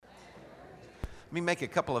Let me make a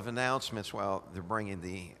couple of announcements while they're bringing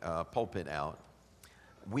the pulpit out.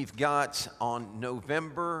 We've got on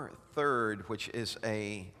November 3rd, which is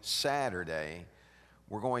a Saturday,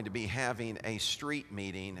 we're going to be having a street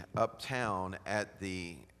meeting uptown at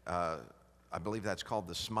the, I believe that's called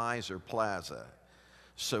the Smizer Plaza.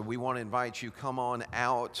 So we want to invite you, come on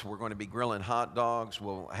out. We're going to be grilling hot dogs.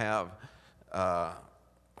 We'll have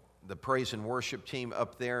the praise and worship team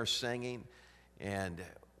up there singing, and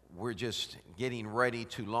we're just getting ready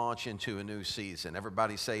to launch into a new season.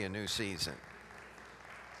 Everybody say a new season.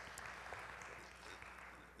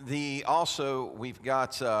 We've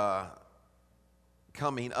got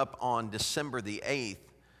coming up on December the 8th,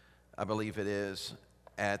 I believe it is,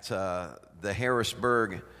 at the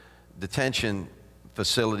Harrisburg Detention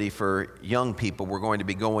Facility for young people. We're going to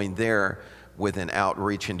be going there with an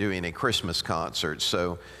outreach and doing a Christmas concert.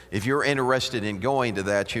 So if you're interested in going to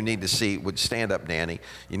that, you need to see, would stand up, Danny.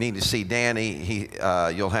 You need to see Danny.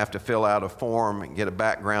 You'll have to fill out a form and get a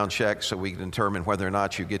background check so we can determine whether or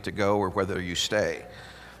not you get to go or whether you stay.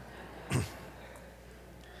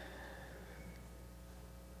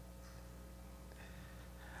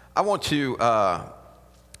 I want to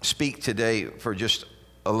speak today for just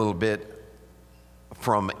a little bit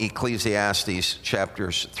from Ecclesiastes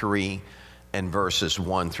chapters 3 and verses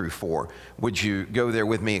 1 through 4. Would you go there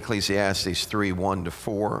with me, Ecclesiastes 3, 1 to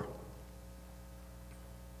 4?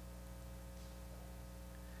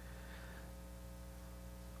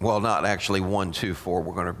 Well, not actually 1, 2, 4.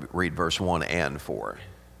 We're going to read verse 1 and 4.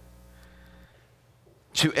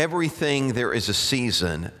 To everything there is a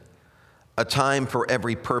season, a time for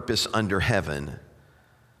every purpose under heaven,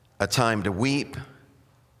 a time to weep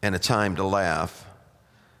and a time to laugh,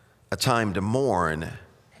 a time to mourn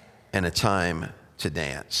and a time to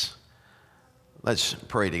dance. Let's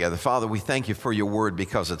pray together. Father, we thank you for your word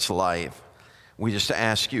because it's life. We just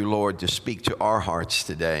ask you, Lord, to speak to our hearts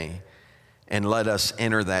today and let us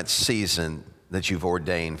enter that season that you've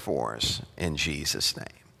ordained for us in Jesus' name.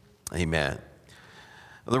 Amen.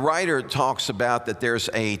 The writer talks about that there's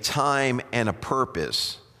a time and a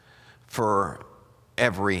purpose for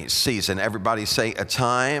every season. Everybody say a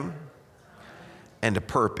time and a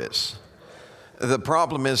purpose. The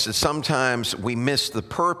problem is that sometimes we miss the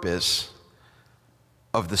purpose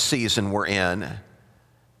of the season we're in,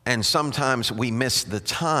 and sometimes we miss the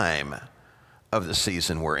time of the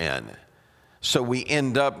season we're in. So we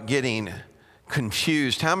end up getting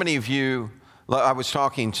confused. How many of you, I was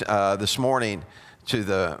talking this morning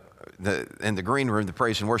to in the green room, the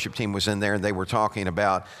praise and worship team was in there, and they were talking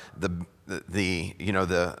about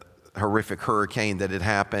the horrific hurricane that had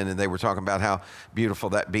happened, and they were talking about how beautiful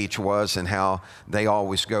that beach was and how they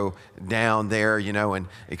always go down there, and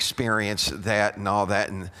experience that and all that.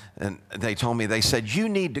 And they told me, they said, you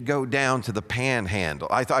need to go down to the Panhandle.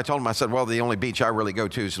 I told them, I said, well, the only beach I really go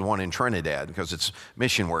to is the one in Trinidad because it's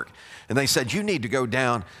mission work. And they said, you need to go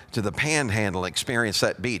down to the Panhandle, experience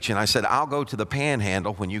that beach. And I said, I'll go to the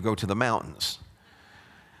Panhandle when you go to the mountains.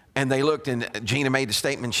 And they looked, and Gina made a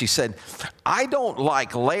statement. She said, I don't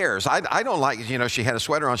like layers. I don't like, she had a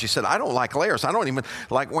sweater on. She said, I don't like layers. I don't even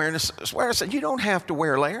like wearing a sweater. I said, you don't have to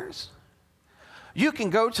wear layers. You can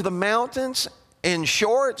go to the mountains in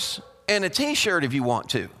shorts and a T-shirt if you want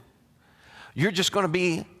to. You're just going to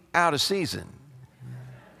be out of season.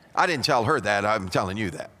 I didn't tell her that. I'm telling you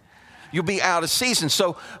that. You'll be out of season.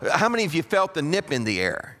 So how many of you felt the nip in the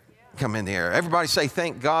air? Come in the air. Everybody say,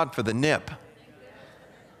 thank God for the nip.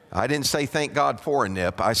 I didn't say thank God for a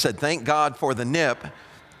nip. I said thank God for the nip.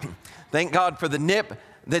 Thank God for the nip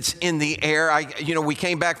that's in the air. We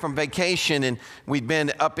came back from vacation, and we'd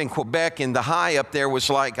been up in Quebec, and the high up there was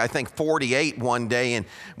like, I think, 48 one day, and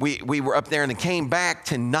we were up there, and it came back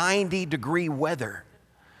to 90-degree weather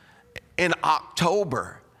in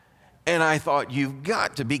October. And I thought, you've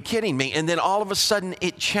got to be kidding me. And then all of a sudden,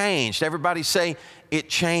 it changed. Everybody say, it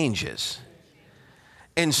changes.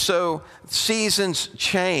 And so seasons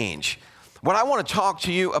change. What I want to talk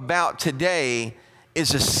to you about today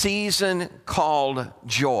is a season called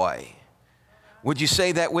joy. Would you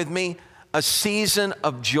say that with me? A season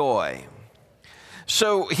of joy.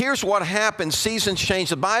 So here's what happens. Seasons change.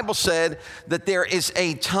 The Bible said that there is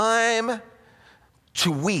a time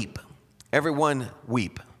to weep. Everyone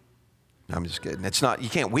weep. No, I'm just kidding. It's not, you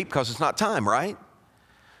can't weep because it's not time, right?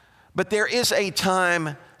 But there is a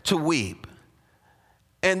time to weep.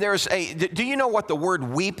 And do you know what the word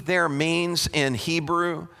weep there means in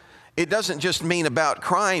Hebrew? It doesn't just mean about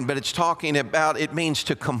crying, but it's talking about, it means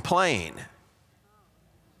to complain.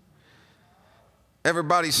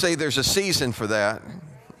 Everybody say there's a season for that.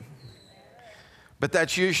 But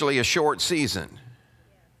that's usually a short season.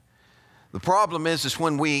 The problem is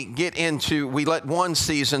when we let one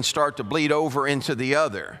season start to bleed over into the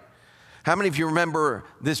other. How many of you remember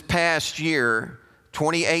this past year,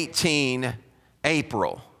 2018,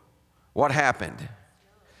 April? What happened?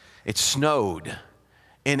 It snowed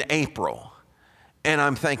in April. And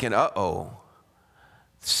I'm thinking, uh-oh,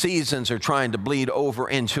 seasons are trying to bleed over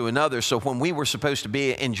into another. So when we were supposed to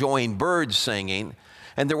be enjoying birds singing,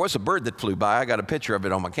 and there was a bird that flew by, I got a picture of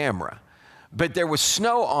it on my camera, but there was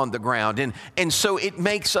snow on the ground. And so it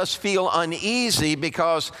makes us feel uneasy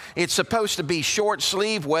because it's supposed to be short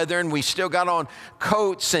sleeve weather and we still got on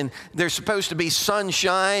coats, and there's supposed to be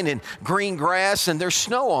sunshine and green grass, and there's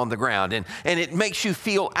snow on the ground, and it makes you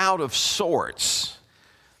feel out of sorts.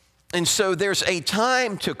 And so there's a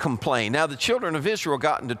time to complain. Now, the children of Israel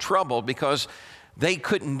got into trouble because they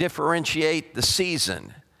couldn't differentiate the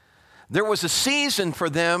season. There was a season for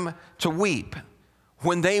them to weep.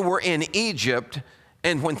 When they were in Egypt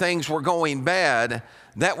and when things were going bad,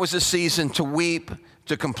 that was a season to weep,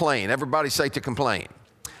 to complain. Everybody say to complain.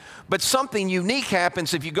 But something unique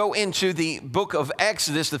happens if you go into the book of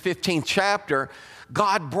Exodus, the 15th chapter.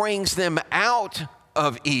 God brings them out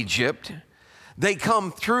of Egypt. They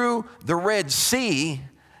come through the Red Sea.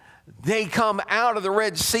 They come out of the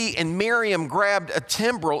Red Sea, and Miriam grabbed a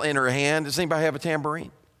timbrel in her hand. Does anybody have a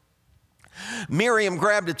tambourine? Miriam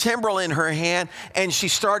grabbed a timbrel in her hand, and she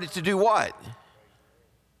started to do what?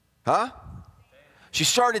 She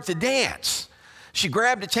started to dance. She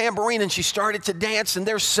grabbed a tambourine and she started to dance, and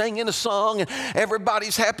they're singing a song, and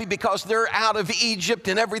everybody's happy because they're out of Egypt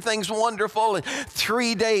and everything's wonderful. And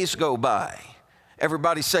 3 days go by.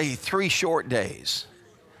 Everybody say 3 short days.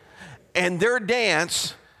 And their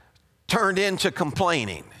dance turned into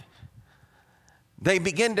complaining. They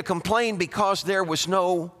began to complain because there was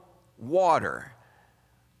no water.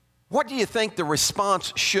 What do you think the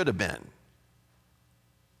response should have been?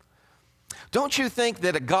 Don't you think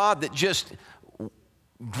that a God that just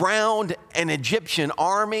drowned an Egyptian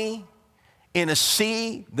army in a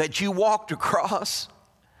sea that you walked across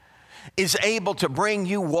is able to bring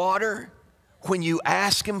you water when you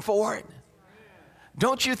ask Him for it?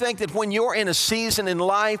 Don't you think that when you're in a season in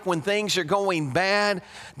life when things are going bad,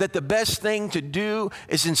 that the best thing to do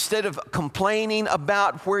is, instead of complaining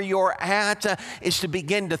about where you're at, is to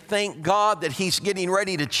begin to thank God that He's getting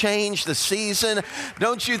ready to change the season?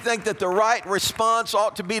 Don't you think that the right response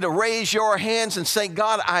ought to be to raise your hands and say,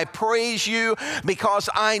 God, I praise you because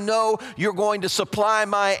I know you're going to supply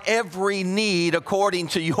my every need according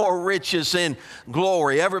to your riches in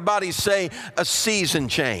glory. Everybody say, a season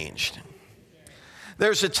changed.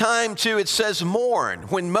 There's a time too, it says mourn.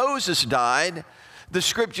 When Moses died, the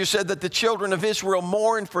scripture said that the children of Israel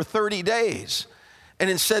mourned for 30 days. And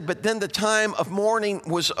it said, but then the time of mourning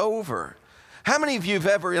was over. How many of you have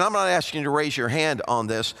ever, and I'm not asking you to raise your hand on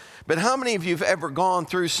this, but how many of you have ever gone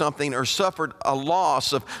through something or suffered a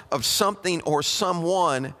loss of something or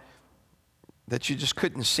someone that you just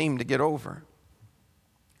couldn't seem to get over?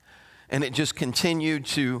 And it just continued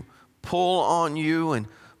to pull on you and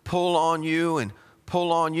pull on you and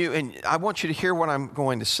pull on you. And I want you to hear what I'm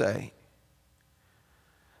going to say.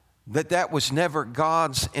 That was never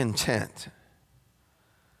God's intent.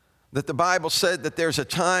 That the Bible said that there's a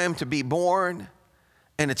time to be born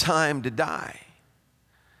and a time to die.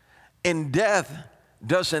 And death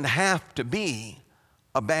doesn't have to be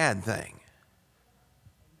a bad thing.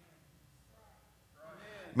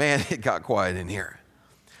 Man, it got quiet in here.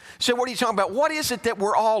 So what are you talking about? What is it that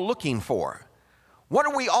we're all looking for? What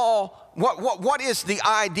are we all, what is the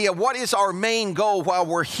idea? What is our main goal while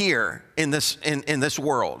we're here in this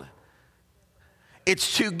world?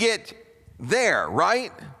 It's to get there,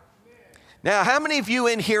 right? Now, how many of you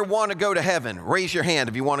in here want to go to heaven? Raise your hand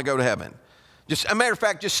if you want to go to heaven. Just, a matter of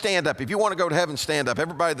fact, just stand up. If you want to go to heaven, stand up.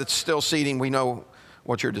 Everybody that's still seating, we know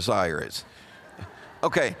what your desire is.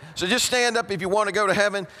 Okay, so just stand up if you want to go to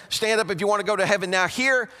heaven. Stand up if you want to go to heaven. Now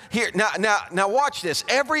now watch this.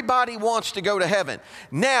 Everybody wants to go to heaven.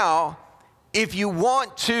 Now, if you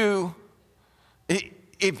want to,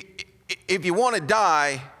 if you want to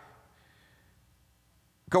die,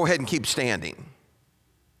 go ahead and keep standing.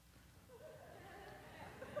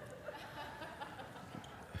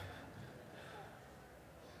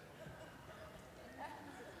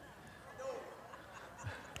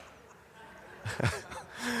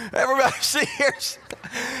 Everybody, see,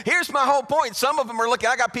 here's my whole point. Some of them are looking,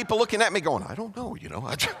 I got people looking at me going, I don't know,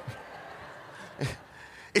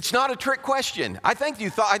 It's not a trick question. I think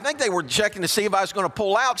they were checking to see if I was going to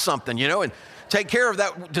pull out something, and take care of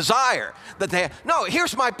that desire that they have. No,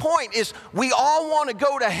 here's my point is we all want to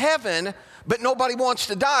go to heaven, but nobody wants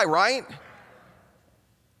to die, right?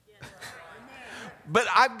 but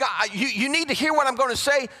you need to hear what I'm going to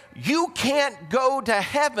say. You can't go to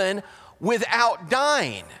heaven without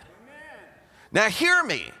dying. Now hear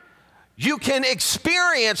me. You can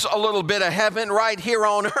experience a little bit of heaven right here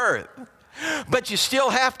on earth, but you still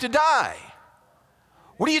have to die.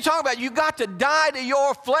 What are you talking about? You got to die to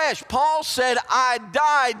your flesh. Paul said, I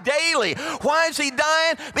die daily. Why is he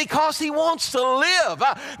dying? Because he wants to live,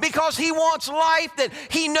 because he wants life that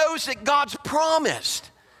he knows that God's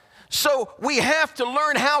promised. So we have to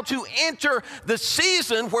learn how to enter the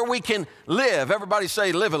season where we can live. Everybody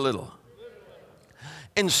say, live a little.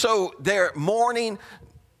 And so they're mourning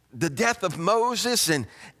the death of Moses, and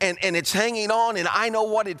it's hanging on, and I know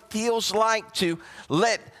what it feels like to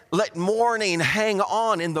let mourning hang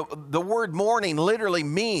on. And the word mourning literally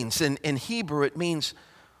means, in Hebrew, it means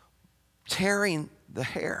tearing the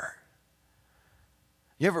hair.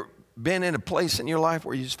 You ever been in a place in your life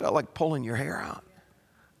where you just felt like pulling your hair out?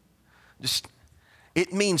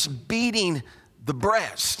 It means beating the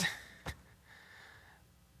breast.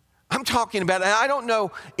 I'm talking about, and I don't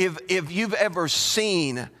know if you've ever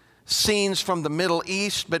seen scenes from the Middle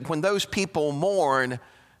East, but when those people mourn,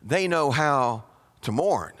 they know how to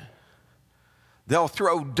mourn. They'll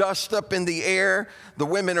throw dust up in the air. The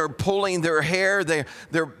women are pulling their hair.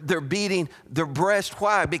 They're beating their breast.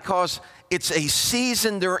 Why? Because it's a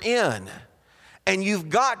season they're in. And you've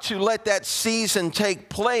got to let that season take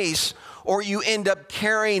place, or you end up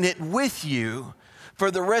carrying it with you for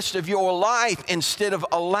the rest of your life instead of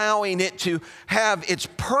allowing it to have its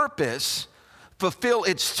purpose, fulfill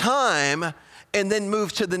its time, and then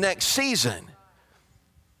move to the next season.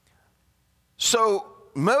 So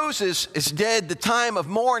Moses is dead. The time of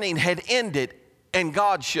mourning had ended, and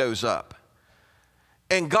God shows up.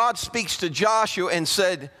 And God speaks to Joshua and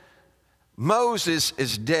said, Moses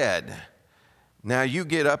is dead. Now you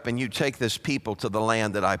get up and you take this people to the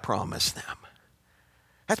land that I promised them.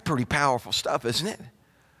 That's pretty powerful stuff, isn't it?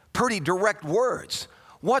 Pretty direct words.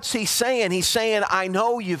 What's he saying? He's saying, I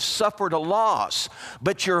know you've suffered a loss,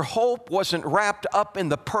 but your hope wasn't wrapped up in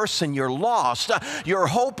the person you're lost. Your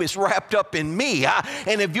hope is wrapped up in me.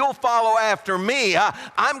 And if you'll follow after me,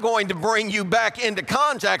 I'm going to bring you back into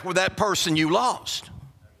contact with that person you lost.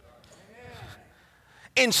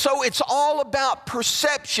 And so it's all about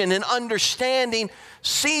perception and understanding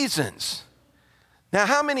seasons. Now,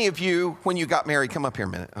 how many of you, when you got married, come up here a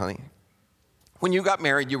minute, honey. When you got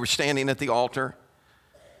married, you were standing at the altar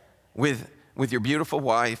with your beautiful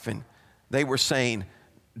wife, and they were saying,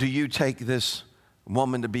 do you take this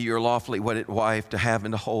woman to be your lawfully wedded wife, to have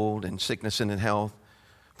and to hold in sickness and in health,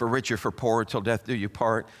 for rich or for poor, till death do you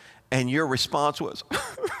part? And your response was,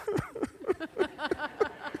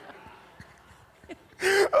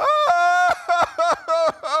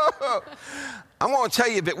 I'm going to tell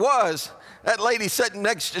you, if it was, that lady standing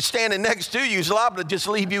next to you is liable to just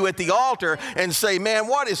leave you at the altar and say, man,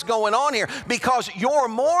 what is going on here? Because you're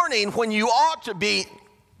mourning when you ought to be.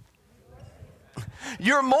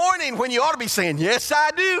 You're mourning when you ought to be saying, yes, I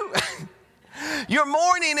do. You're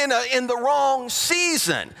mourning in the wrong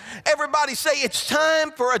season. Everybody say, it's time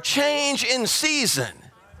for a change in season.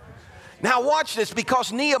 Now watch this,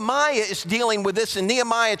 because Nehemiah is dealing with this in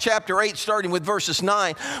Nehemiah chapter 8, starting with verses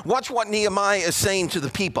 9. Watch what Nehemiah is saying to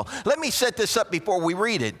the people. Let me set this up before we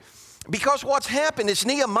read it. Because what's happened is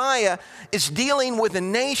Nehemiah is dealing with a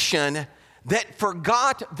nation that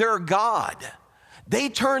forgot their God. They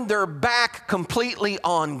turned their back completely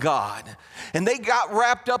on God. And they got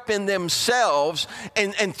wrapped up in themselves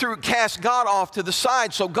and cast God off to the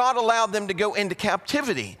side. So God allowed them to go into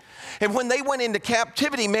captivity. And when they went into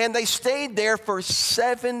captivity, man, they stayed there for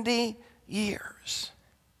 70 years.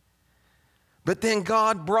 But then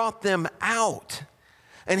God brought them out.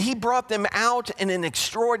 And he brought them out in an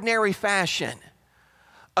extraordinary fashion.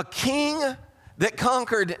 A king that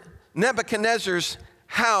conquered Nebuchadnezzar's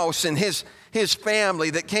house and his family,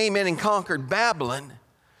 that came in and conquered Babylon,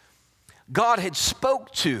 God had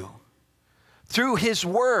spoke to through his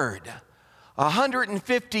word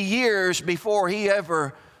 150 years before he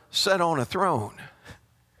ever sat on a throne,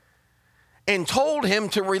 and told him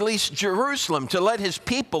to release Jerusalem, to let his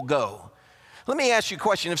people go. Let me ask you a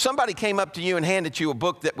question. If somebody came up to you and handed you a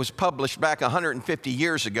book that was published back 150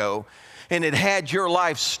 years ago, and it had your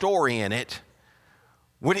life story in it,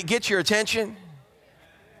 would it get your attention?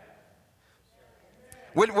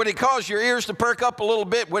 Would it cause your ears to perk up a little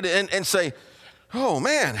bit and say, oh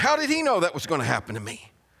man, how did he know that was going to happen to me?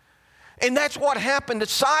 And that's what happened to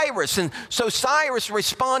Cyrus. And so Cyrus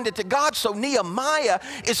responded to God. So Nehemiah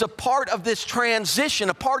is a part of this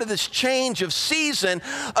transition, a part of this change of season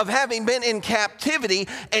of having been in captivity.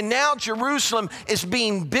 And now Jerusalem is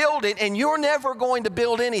being built, and you're never going to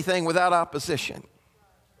build anything without opposition.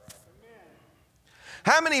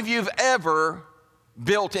 How many of you have ever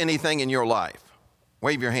built anything in your life?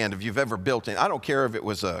 Wave your hand if you've ever built it. I don't care if it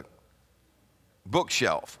was a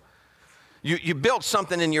bookshelf. You built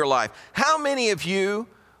something in your life. How many of you,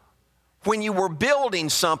 when you were building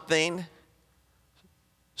something,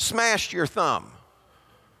 smashed your thumb,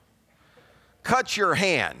 cut your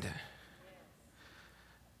hand,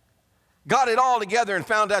 got it all together and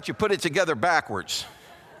found out you put it together backwards?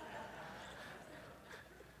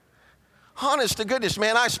 Honest to goodness,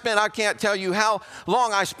 man, I can't tell you how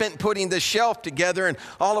long I spent putting this shelf together, and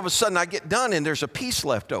all of a sudden I get done and there's a piece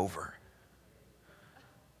left over.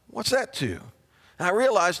 What's that to? And I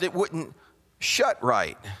realized it wouldn't shut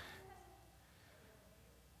right.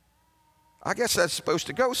 I guess that's supposed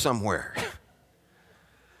to go somewhere.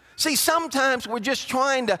 See, sometimes we're just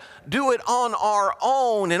trying to do it on our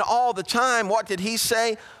own, and all the time, what did he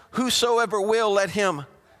say? Whosoever will, let him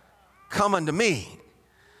come unto me.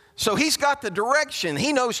 So he's got the direction.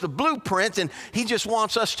 He knows the blueprint, and he just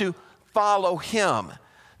wants us to follow him.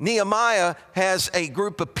 Nehemiah has a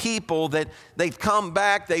group of people that they've come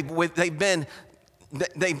back. They've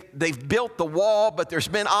built the wall, but there's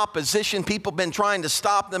been opposition. People have been trying to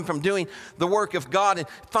stop them from doing the work of God. And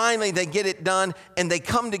finally, they get it done, and they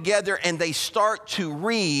come together, and they start to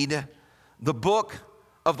read the book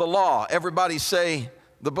of the law. Everybody say,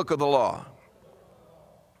 the book of the law.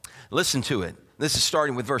 Listen to it. This is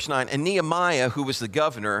starting with verse 9. And Nehemiah, who was the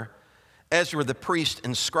governor, Ezra the priest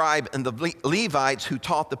and scribe, and the Levites who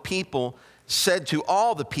taught the people, said to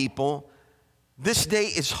all the people, this day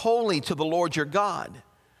is holy to the Lord your God.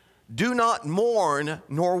 Do not mourn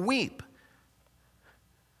nor weep.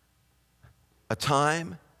 A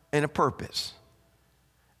time and a purpose.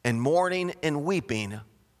 And mourning and weeping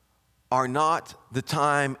are not the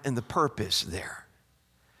time and the purpose there.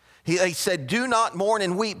 He said, do not mourn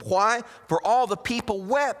and weep. Why? For all the people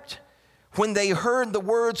wept when they heard the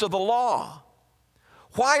words of the law.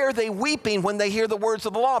 Why are they weeping when they hear the words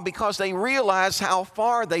of the law? Because they realize how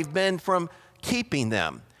far they've been from keeping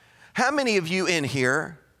them. How many of you in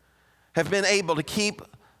here have been able to keep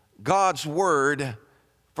God's word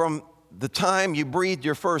from the time you breathed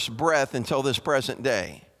your first breath until this present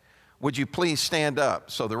day? Would you please stand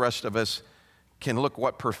up so the rest of us can look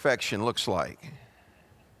what perfection looks like?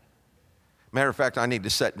 Matter of fact, I need to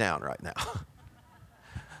sit down right now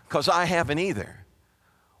because I haven't either.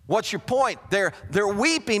 What's your point? They're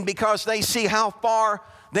weeping because they see how far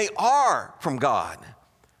they are from God.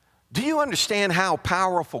 Do you understand how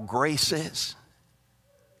powerful grace is?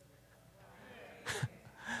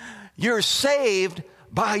 You're saved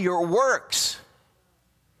by your works.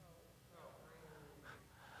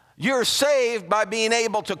 You're saved by being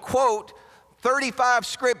able to quote 35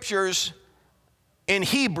 scriptures in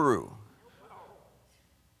Hebrew.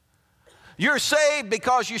 You're saved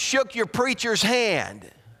because you shook your preacher's hand.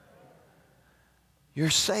 You're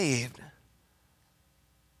saved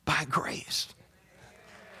by grace.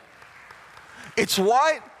 It's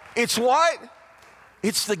what? It's what?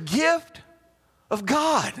 It's the gift of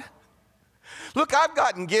God. Look, I've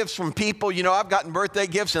gotten gifts from people, I've gotten birthday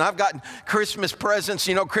gifts and I've gotten Christmas presents,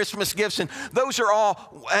 Christmas gifts, and those are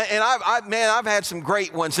all, and I've had some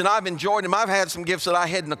great ones and I've enjoyed them. I've had some gifts that I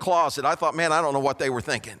hid in the closet. I thought, man, I don't know what they were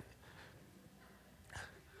thinking.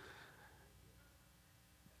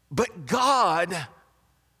 But God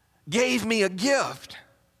gave me a gift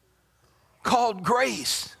called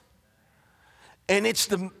grace. And it's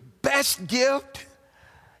the best gift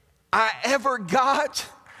I ever got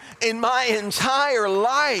in my entire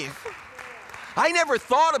life. I never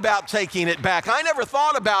thought about taking it back. I never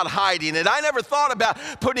thought about hiding it. I never thought about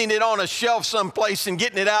putting it on a shelf someplace and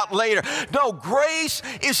getting it out later. No, grace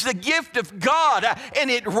is the gift of God, and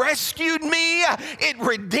it rescued me, it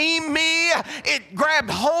redeemed me, it grabbed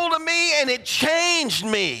hold of me, and it changed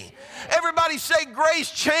me. Everybody say, grace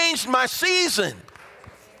changed my season.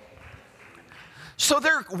 So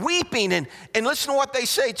they're weeping, and listen to what they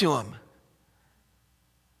say to him.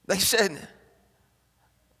 They said,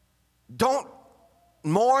 don't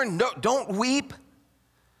mourn, don't weep.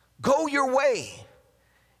 Go your way.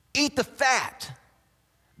 Eat the fat.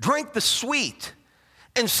 Drink the sweet.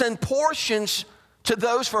 And send portions to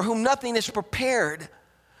those for whom nothing is prepared.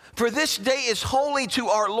 For this day is holy to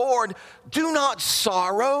our Lord. Do not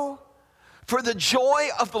sorrow, for the joy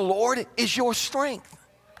of the Lord is your strength.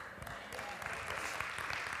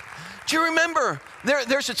 Do you remember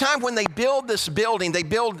There's a time when they build this building, they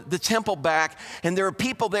build the temple back, and there are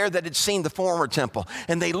people there that had seen the former temple.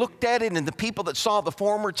 And they looked at it, and the people that saw the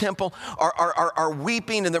former temple are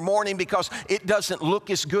weeping and they're mourning because it doesn't look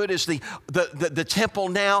as good as the temple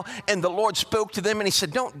now. And the Lord spoke to them and he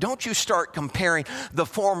said, don't you start comparing the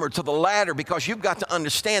former to the latter, because you've got to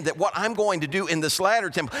understand that what I'm going to do in this latter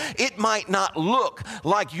temple, it might not look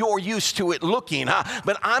like you're used to it looking,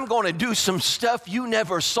 but I'm going to do some stuff you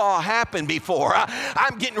never saw happen before.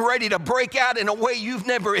 I'm getting ready to break out in a way you've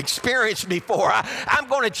never experienced before. I'm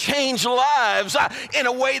going to change lives in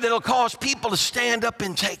a way that'll cause people to stand up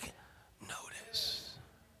and take notice.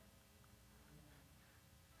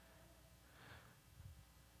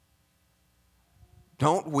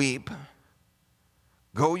 Don't weep.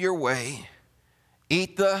 Go your way.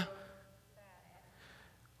 Eat the...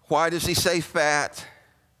 Why does he say fat?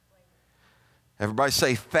 Everybody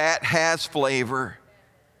say fat has flavor.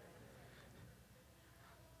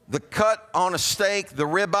 The cut on a steak, the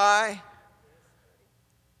ribeye,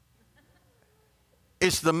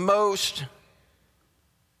 is the most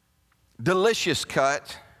delicious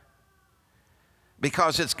cut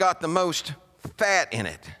because it's got the most fat in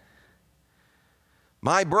it.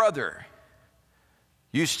 My brother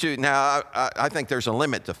used to, now I think there's a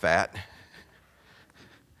limit to fat.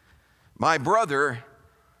 My brother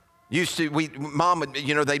used to, Mom would,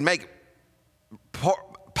 they'd make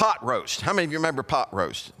pot roast. How many of you remember pot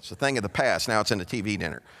roast? It's a thing of the past. Now it's in a TV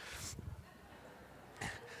dinner.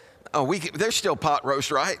 Oh, there's still pot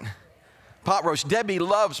roast, right? Pot roast. Debbie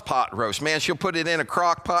loves pot roast. Man, she'll put it in a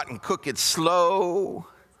crock pot and cook it slow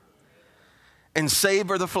and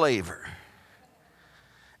savor the flavor.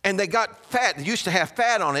 And they got fat. They used to have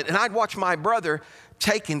fat on it. And I'd watch my brother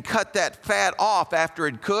take and cut that fat off after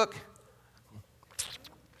it'd cook.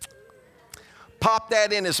 Pop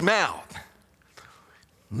that in his mouth.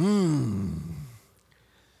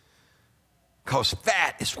 Because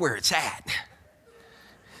fat is where it's at.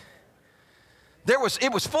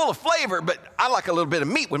 It was full of flavor, but I like a little bit of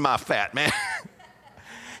meat with my fat, man.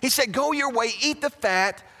 He said, go your way, eat the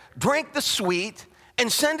fat, drink the sweet, and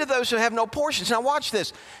send to those who have no portions. Now watch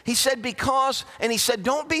this. He said,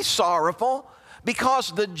 don't be sorrowful,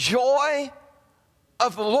 because the joy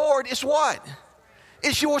of the Lord is what?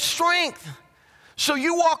 Is your strength. So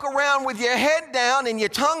you walk around with your head down and your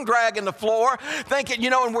tongue dragging the floor, thinking,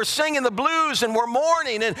 and we're singing the blues and we're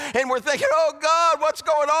mourning and we're thinking, oh God, what's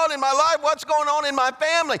going on in my life? What's going on in my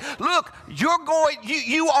family? Look, you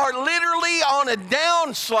are literally on a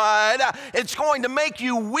downslide. It's going to make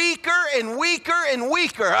you weaker and weaker and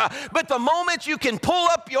weaker. But the moment you can pull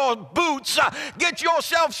up your boots, get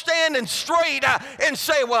yourself standing straight and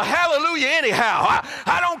say, well, hallelujah anyhow.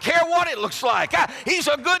 I don't care what it looks like. He's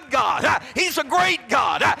a good God. He's a great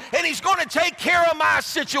God, and he's going to take care of my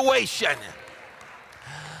situation.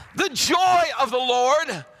 The joy of the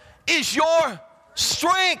Lord is your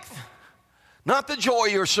strength, not the joy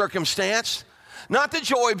of your circumstance, not the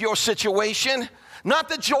joy of your situation, not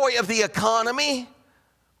the joy of the economy,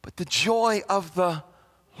 but the joy of the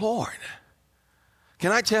Lord.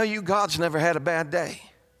 Can I tell you, God's never had a bad day.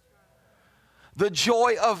 The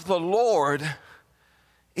joy of the Lord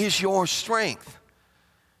is your strength.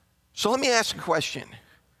 So let me ask a question.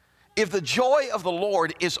 If the joy of the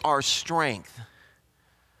Lord is our strength,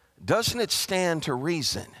 doesn't it stand to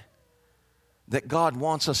reason that God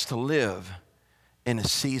wants us to live in a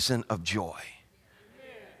season of joy?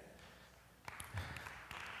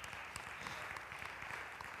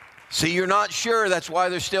 See, you're not sure. That's why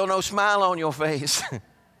there's still no smile on your face.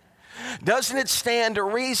 Doesn't it stand to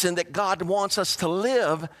reason that God wants us to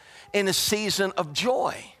live in a season of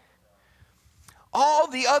joy? All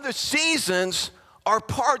the other seasons are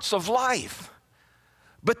parts of life,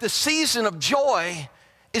 but the season of joy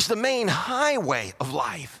is the main highway of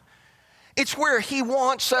life. It's where he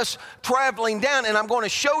wants us traveling down, and I'm going to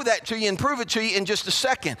show that to you and prove it to you in just a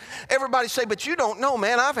second. Everybody say, but you don't know,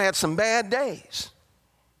 man, I've had some bad days.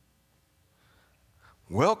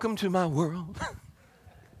 Welcome to my world.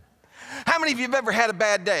 How many of you have ever had a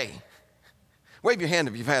bad day? Wave your hand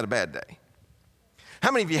if you've had a bad day. How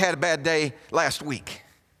many of you had a bad day last week?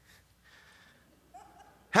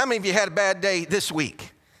 How many of you had a bad day this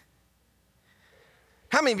week?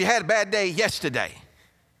 How many of you had a bad day yesterday?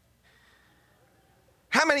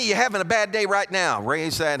 How many of you having a bad day right now?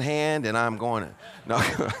 Raise that hand and I'm going to. No.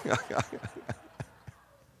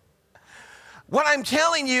 What I'm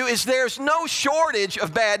telling you is there's no shortage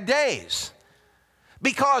of bad days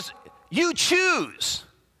because you choose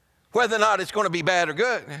whether or not it's going to be bad or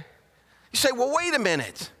good. You say, well, wait a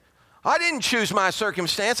minute. I didn't choose my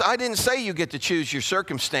circumstance. I didn't say you get to choose your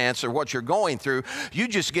circumstance or what you're going through. You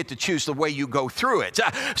just get to choose the way you go through it.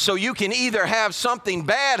 So you can either have something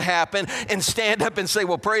bad happen and stand up and say,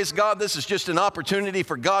 well, praise God, this is just an opportunity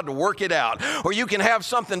for God to work it out. Or you can have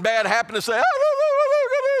something bad happen and say, I don't know what I'm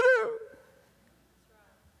going to do.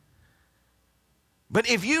 But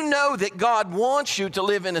if you know that God wants you to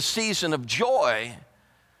live in a season of joy,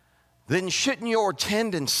 then shouldn't your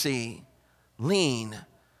tendency lean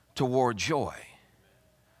toward joy?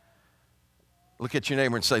 Look at your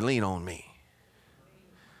neighbor and say, lean on me.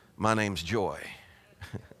 My name's Joy.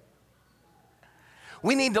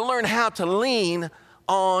 We need to learn how to lean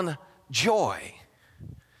on joy.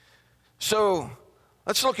 So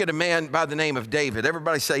let's look at a man by the name of David.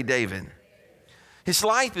 Everybody say David. His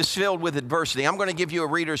life is filled with adversity. I'm going to give you a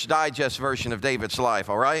Reader's Digest version of David's life,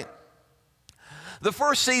 all right? The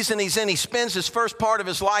first season he's in, he spends his first part of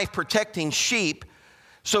his life protecting sheep,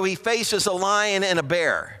 so he faces a lion and a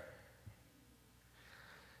bear.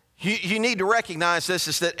 You need to recognize this,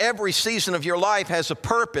 is that every season of your life has a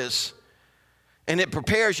purpose, and it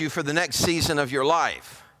prepares you for the next season of your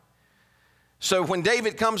life. So when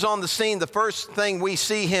David comes on the scene, the first thing we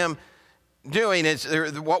see him doing is,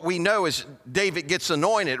 what we know is David gets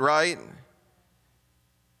anointed, right?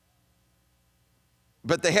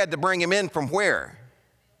 But they had to bring him in from where?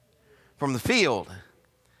 From the field.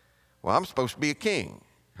 Well, I'm supposed to be a king.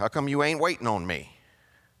 How come you ain't waiting on me?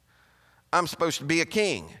 I'm supposed to be a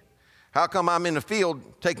king. How come I'm in the field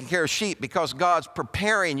taking care of sheep? Because God's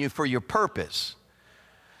preparing you for your purpose.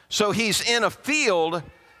 So he's in a field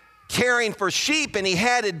caring for sheep, and he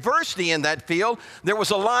had adversity in that field. There was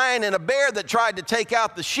a lion and a bear that tried to take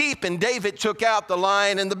out the sheep, and David took out the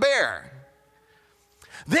lion and the bear.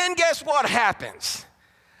 Then guess what happens?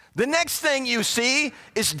 The next thing you see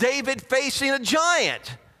is David facing a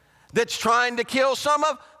giant that's trying to kill some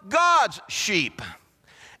of God's sheep.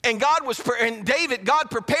 And God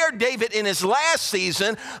prepared David in his last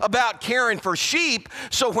season about caring for sheep.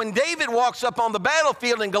 So when David walks up on the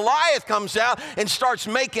battlefield and Goliath comes out and starts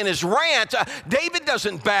making his rant, David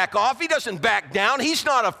doesn't back off. He doesn't back down. He's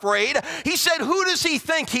not afraid. He said, who does he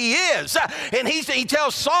think he is? And he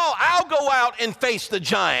tells Saul, I'll go out and face the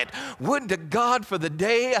giant. Would to God for the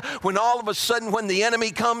day when all of a sudden when the enemy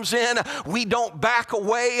comes in, we don't back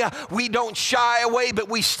away, we don't shy away, but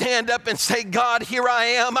we stand up and say, God, here I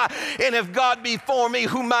am. And if God be for me,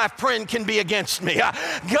 who my friend can be against me?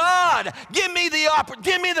 God, give me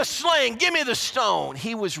the sling, give me the stone.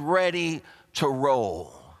 He was ready to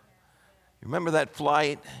roll. Remember that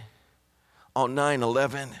flight on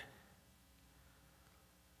 9/11?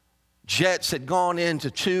 Jets had gone into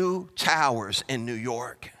 2 towers in New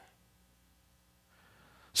York.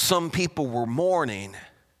 Some people were mourning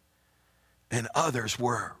and others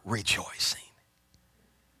were rejoicing.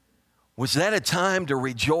 Was that a time to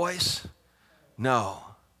rejoice? No.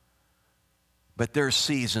 But their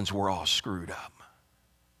seasons were all screwed up.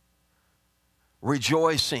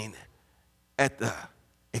 Rejoicing at the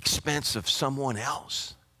expense of someone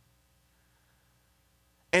else.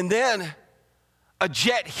 And then a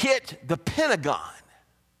jet hit the Pentagon.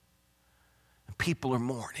 And people are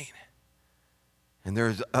mourning. And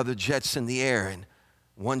there's other jets in the air, and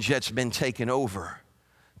one jet's been taken over.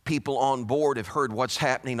 People on board have heard what's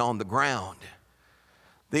happening on the ground.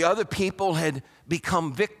 The other people had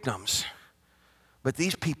become victims. But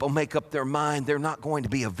these people make up their mind they're not going to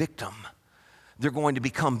be a victim. They're going to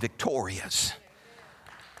become victorious.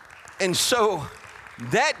 And so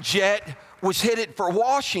that jet was headed for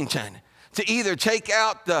Washington to either take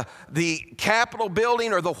out the Capitol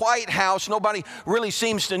building or the White House. Nobody really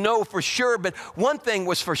seems to know for sure, but one thing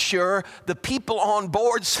was for sure, the people on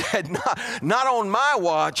board said, not on my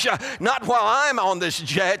watch, not while I'm on this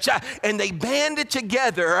jet. And they banded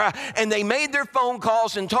together and they made their phone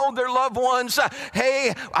calls and told their loved ones,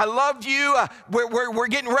 hey, I loved you. We're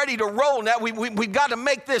getting ready to roll now. We've got to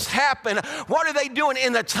make this happen. What are they doing?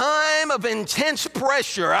 In the time of intense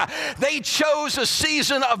pressure, they chose a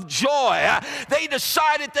season of joy. They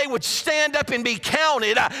decided they would stand up and be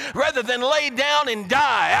counted rather than lay down and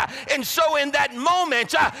die. And so in that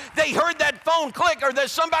moment, they heard that phone click, or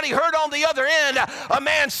that somebody heard on the other end, a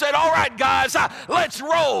man said, all right, guys, let's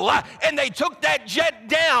roll. And they took that jet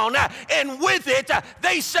down, and with it,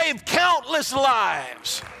 they saved countless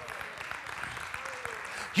lives.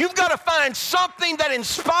 You've got to find something that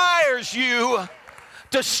inspires you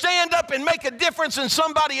to stand up and make a difference in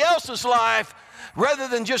somebody else's life, rather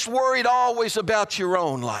than just worried always about your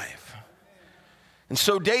own life. And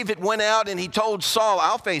so David went out and he told Saul,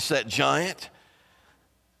 I'll face that giant.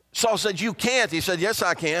 Saul said, you can't. He said, yes,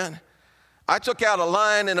 I can. I took out a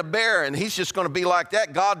lion and a bear, and he's just going to be like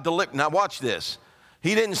that. God delivered. Now watch this.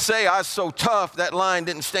 He didn't say, I was so tough that lion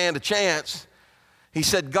didn't stand a chance. He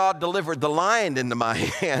said, God delivered the lion into my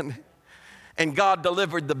hand, and God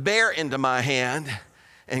delivered the bear into my hand,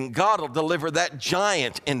 and God will deliver that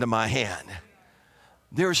giant into my hand.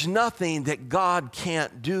 There's nothing that God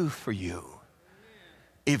can't do for you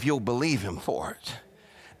if you'll believe him for it.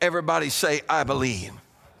 Everybody say, I believe.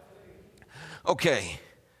 Okay,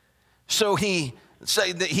 so he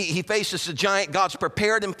faces the giant. God's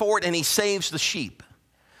prepared him for it, and he saves the sheep.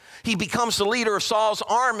 He becomes the leader of Saul's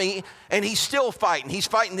army, and he's still fighting. He's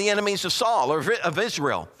fighting the enemies of Saul, or of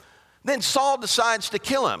Israel. Then Saul decides to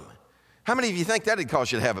kill him. How many of you think that would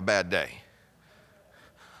cause you to have a bad day?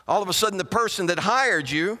 All of a sudden, the person that hired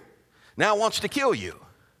you now wants to kill you.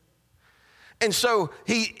 And so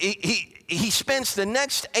he spends the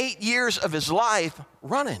next 8 years of his life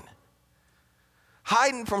running,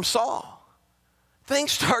 hiding from Saul.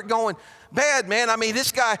 Things start going bad, man. I mean,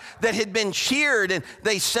 this guy that had been cheered and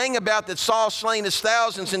they sang about that Saul slain his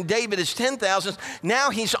thousands and David his 10,000s, now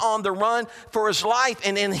he's on the run for his life,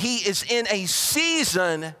 and then he is in a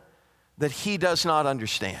season that he does not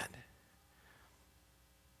understand.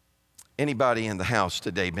 Anybody in the house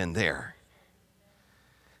today been there?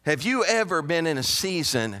 Have you ever been in a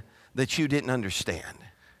season that you didn't understand?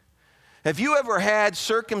 Have you ever had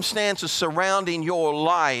circumstances surrounding your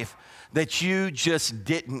life that you just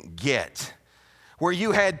didn't get? Where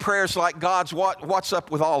you had prayers like, God's, what's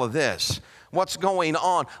up with all of this? What's going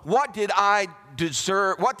on? What did I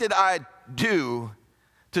deserve? What did I do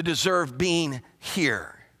to deserve being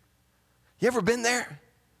here? You ever been there?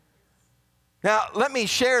 Now, let me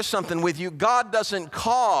share something with you. God doesn't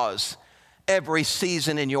cause every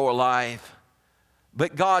season in your life,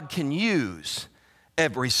 but God can use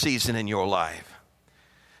every season in your life.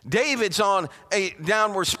 David's on a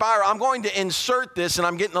downward spiral. I'm going to insert this, and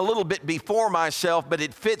I'm getting a little bit before myself, but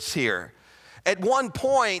it fits here. At one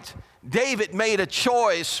point, David made a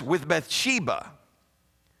choice with Bathsheba.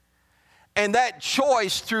 And that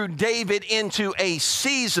choice threw David into a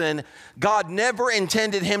season God never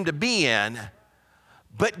intended him to be in,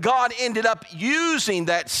 but God ended up using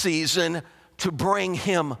that season to bring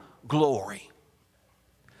him glory.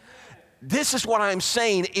 This is what I'm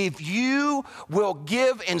saying. If you will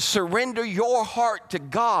give and surrender your heart to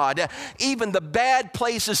God, even the bad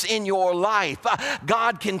places in your life,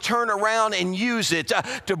 God can turn around and use it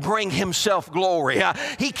to bring himself glory.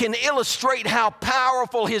 He can illustrate how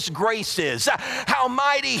powerful his grace is, how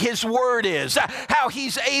mighty his word is, how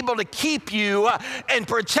he's able to keep you and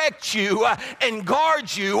protect you and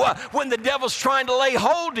guard you when the devil's trying to lay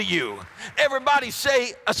hold of you. Everybody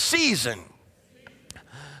say a season.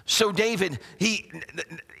 So David, he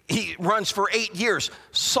runs for 8 years.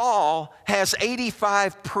 Saul has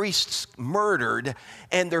 85 priests murdered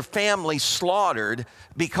and their families slaughtered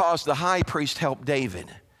because the high priest helped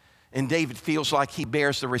David. And David feels like he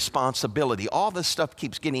bears the responsibility. All this stuff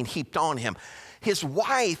keeps getting heaped on him. His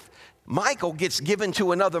wife, Michal, gets given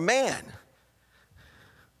to another man.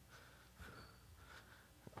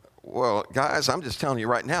 Well, guys, I'm just telling you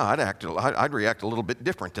right now, I'd react a little bit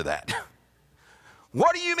different to that.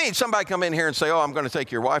 What do you mean? Somebody come in here and say, oh, I'm going to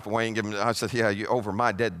take your wife away and give him. I said, yeah, you over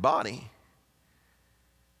my dead body.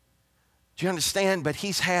 Do you understand? But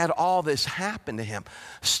he's had all this happen to him.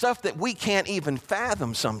 Stuff that we can't even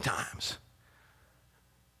fathom sometimes.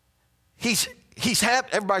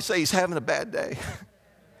 Everybody say he's having a bad day.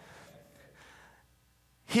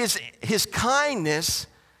 His kindness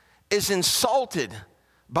is insulted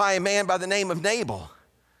by a man by the name of Nabal.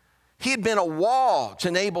 He had been a wall to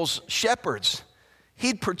Nabal's shepherds.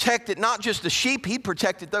 He'd protected not just the sheep, he'd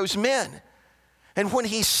protected those men. And when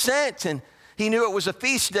he sent, and he knew it was a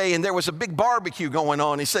feast day and there was a big barbecue going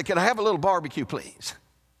on, he said, can I have a little barbecue, please?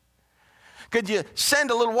 Could you send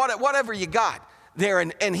a little, whatever you got there?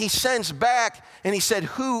 And he sends back and he said,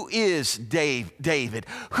 who is David?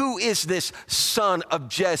 Who is this son of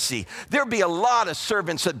Jesse? There'll be a lot of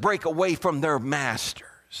servants that break away from their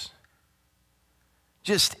masters.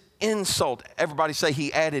 Just insult. Everybody say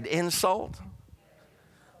he added insult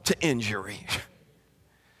to injury.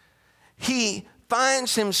 He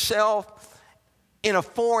finds himself in a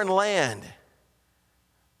foreign land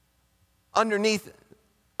underneath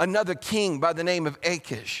another king by the name of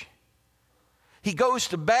Achish. He goes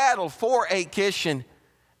to battle for Achish, and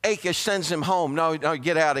Achish sends him home. No,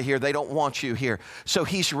 get out of here. They don't want you here. So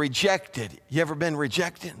he's rejected. You ever been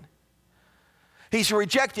rejected? He's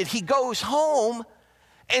rejected. He goes home,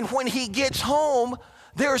 and when he gets home,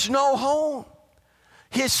 there's no home.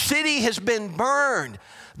 His city has been burned.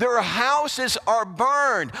 Their houses are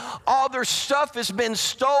burned. All their stuff has been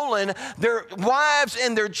stolen. Their wives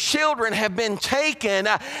and their children have been taken.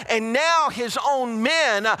 And now his own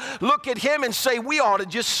men look at him and say, we ought to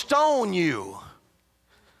just stone you.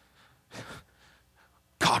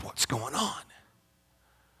 God, what's going on?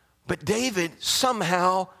 But David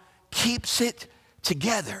somehow keeps it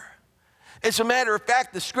together. As a matter of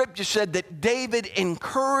fact, the scripture said that David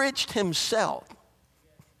encouraged himself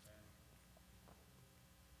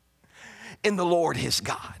in the Lord his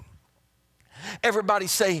God. Everybody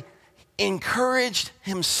say, encouraged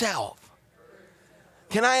himself.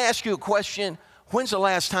 Can I ask you a question? When's the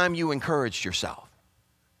last time you encouraged yourself?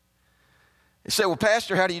 You say, well,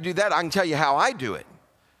 Pastor, how do you do that? I can tell you how I do it.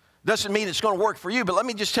 Doesn't mean it's going to work for you, but let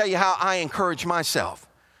me just tell you how I encourage myself.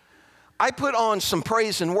 I put on some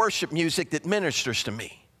praise and worship music that ministers to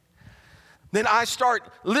me. Then I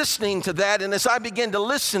start listening to that, and as I begin to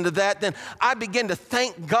listen to that, then I begin to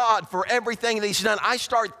thank God for everything that he's done. I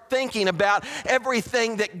start thinking about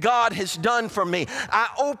everything that God has done for me. I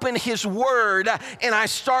open his word, and I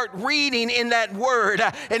start reading in that word.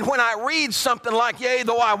 And when I read something like, yea,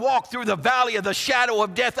 though I walk through the valley of the shadow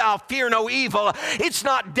of death, I'll fear no evil. It's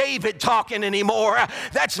not David talking anymore.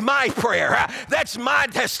 That's my prayer. That's my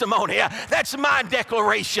testimony. That's my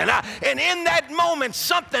declaration. And in that moment,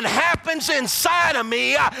 something happens inside of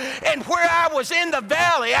me, and where I was in the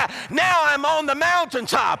valley, now I'm on the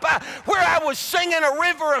mountaintop. Where I was singing a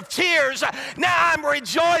river of tears, now I'm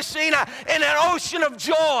rejoicing in an ocean of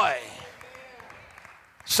joy.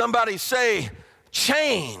 Somebody say,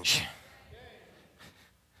 change.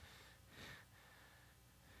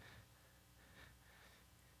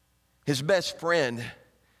 His best friend,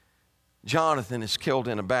 Jonathan, is killed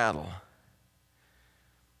in a battle.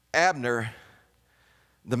 Abner,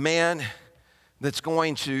 the man that's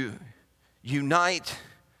going to unite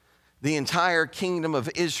the entire kingdom of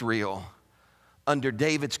Israel under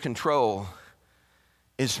David's control,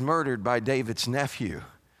 is murdered by David's nephew,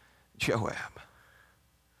 Joab.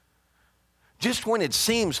 Just when it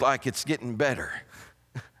seems like it's getting better.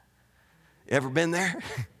 Ever been there?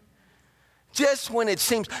 Just when it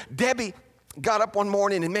seems. Debbie got up one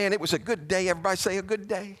morning and man, it was a good day. Everybody say a good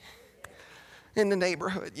day in the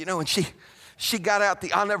neighborhood, you know, and she got out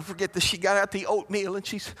I'll never forget this, she got out the oatmeal and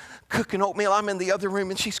she's cooking oatmeal. I'm in the other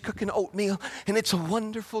room and she's cooking oatmeal and it's a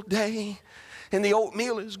wonderful day and the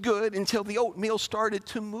oatmeal is good until the oatmeal started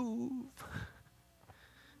to move.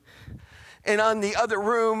 And on the other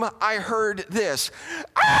room, I heard this.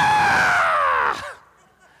 Ah!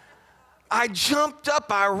 I jumped up,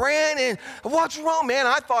 I ran in. What's wrong, man?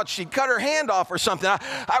 I thought she'd cut her hand off or something.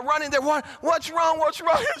 I run in there, what's wrong?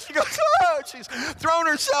 She goes, oh, she's thrown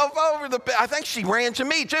herself over the pit. I think she ran to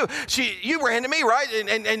me too. You ran to me, right?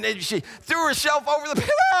 And she threw herself over the pit.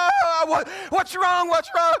 Ah, what's wrong?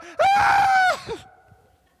 Ah!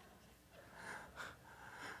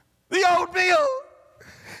 The oatmeal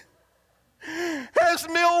has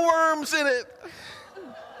mealworms in it.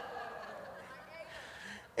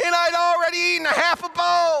 And I'd already eaten a half a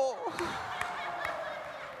bowl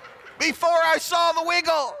before I saw the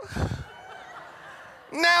wiggle.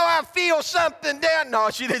 Now I feel something down. No,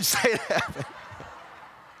 she didn't say that.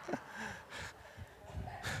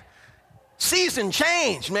 Season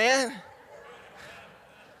changed, man.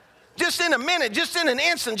 Just in a minute, just in an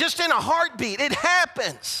instant, just in a heartbeat, it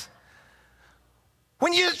happens.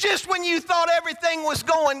 When you thought everything was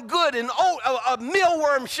going good, and a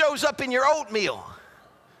mealworm shows up in your oatmeal.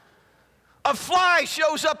 A fly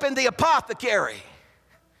shows up in the apothecary.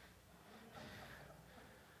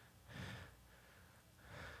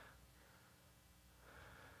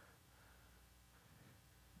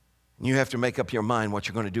 You have to make up your mind what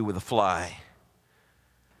you're going to do with a fly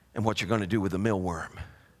and what you're going to do with a mealworm.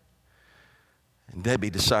 And Debbie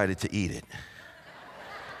decided to eat it.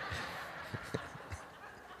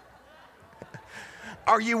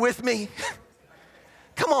 Are you with me?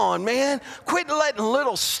 Come on, man. Quit letting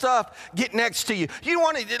little stuff get next to you. You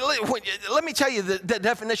want to, let me tell you the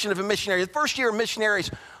definition of a missionary. The first year of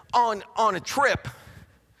missionaries on a trip,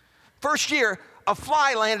 first year, a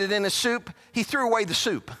fly landed in a soup. He threw away the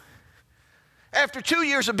soup. After 2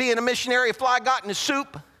 years of being a missionary, a fly got in his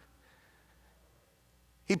soup.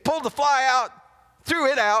 He pulled the fly out,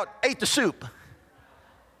 threw it out, ate the soup.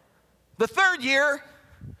 The third year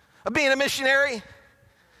of being a missionary,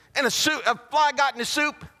 and a fly got in the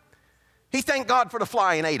soup, he thanked God for the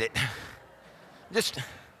fly and ate it. Just,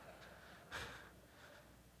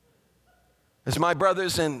 as my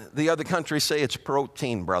brothers in the other country say, it's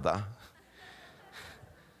protein, brother.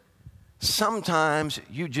 Sometimes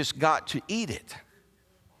you just got to eat it.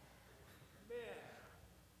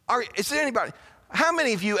 Is there anybody? How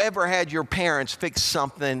many of you ever had your parents fix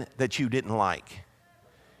something that you didn't like?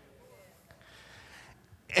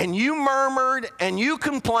 And you murmured and you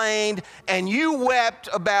complained and you wept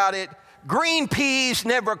about it. Green peas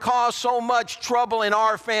never caused so much trouble in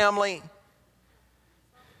our family.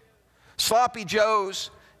 Sloppy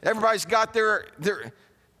Joes, everybody's got their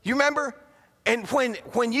you remember? And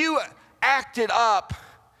when you acted up,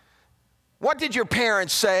 what did your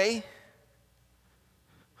parents say?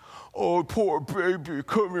 Oh, poor baby,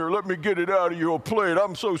 come here, let me get it out of your plate.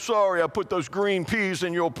 I'm so sorry I put those green peas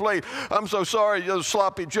in your plate. I'm so sorry those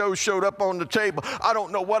sloppy joes showed up on the table. I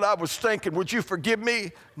don't know what I was thinking. Would you forgive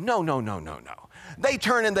me? No. They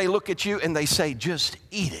turn and they look at you and they say, just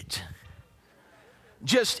eat it.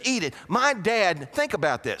 Just eat it. My dad, think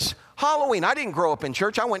about this. Halloween, I didn't grow up in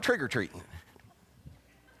church. I went trick-or-treating.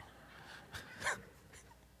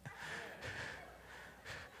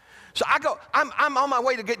 So I'm on my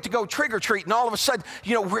way to go trick-or-treat, and all of a sudden,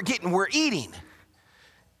 we're eating.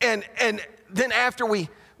 And then after we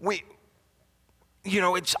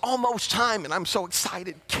it's almost time, and I'm so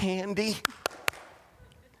excited, candy.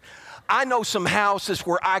 I know some houses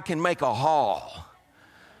where I can make a haul.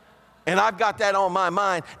 And I've got that on my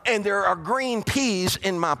mind, and there are green peas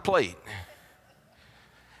in my plate.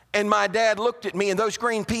 And my dad looked at me, and those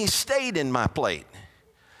green peas stayed in my plate.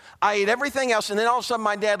 I ate everything else, and then all of a sudden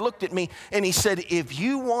my dad looked at me and he said, if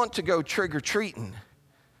you want to go trick-or-treating,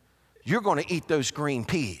 you're going to eat those green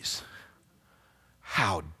peas.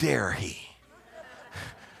 How dare he?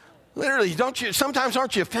 Literally, sometimes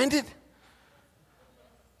aren't you offended?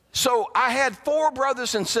 So I had 4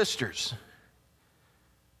 brothers and sisters,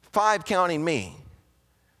 5 counting me.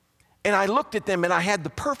 And I looked at them and I had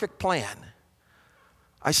the perfect plan.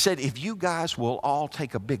 I said, if you guys will all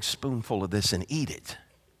take a big spoonful of this and eat it,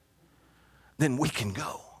 then we can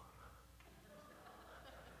go.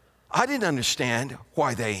 I didn't understand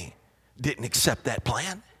why they didn't accept that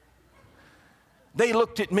plan. They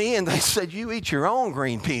looked at me and they said, you eat your own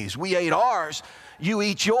green peas. We ate ours, you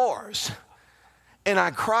eat yours. And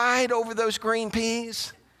I cried over those green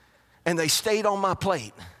peas and they stayed on my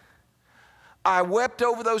plate. I wept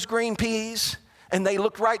over those green peas and they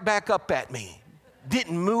looked right back up at me.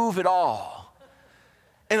 Didn't move at all.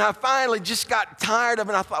 And I finally just got tired of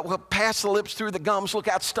it. I thought, well, pass the lips through the gums, look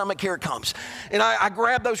out stomach, here it comes. And I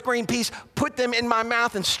grabbed those green peas, put them in my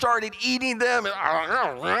mouth and started eating them.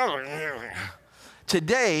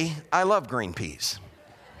 Today, I love green peas.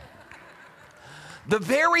 The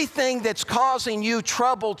very thing that's causing you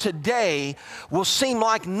trouble today will seem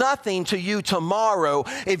like nothing to you tomorrow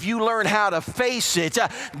if you learn how to face it,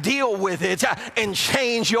 deal with it, and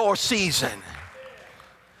change your season.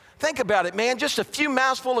 Think about it, man. Just a few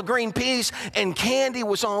mouthfuls of green peas and candy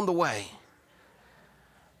was on the way.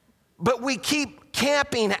 But we keep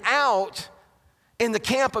camping out in the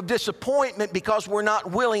camp of disappointment because we're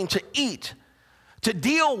not willing to eat, to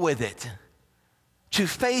deal with it, to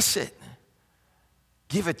face it.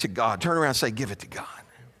 Give it to God. Turn around and say, give it to God.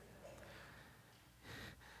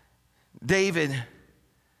 David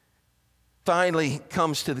finally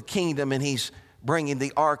comes to the kingdom and he's bringing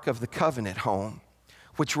the Ark of the Covenant home,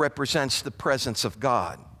 which represents the presence of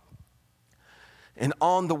God. And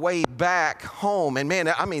on the way back home, and man,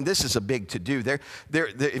 I mean, this is a big to-do.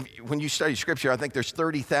 When you study Scripture, I think there's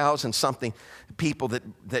 30,000 something people that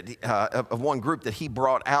of one group that he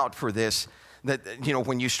brought out for this. That,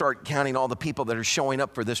 when you start counting all the people that are showing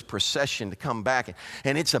up for this procession to come back,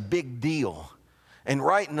 and it's a big deal. And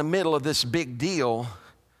right in the middle of this big deal,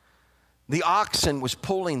 the oxen was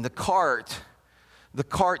pulling the cart. The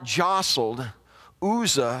cart jostled.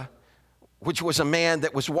 Uzzah, which was a man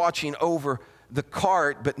that was watching over the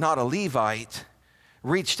cart, but not a Levite,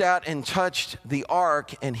 reached out and touched the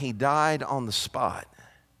ark, and he died on the spot.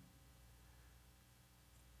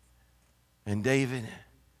 And David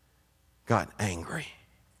got angry.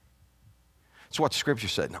 It's what the Scripture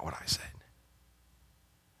said, not what I said.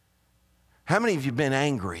 How many of you have been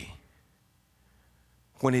angry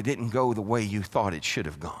when it didn't go the way you thought it should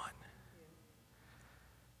have gone?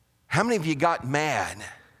 How many of you got mad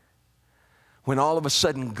when all of a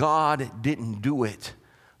sudden God didn't do it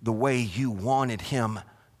the way you wanted him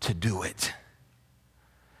to do it?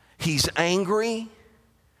 He's angry,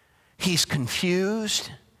 he's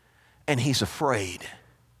confused, and he's afraid.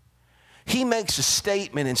 He makes a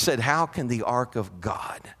statement and said, how can the ark of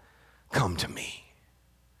God come to me?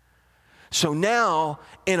 So now,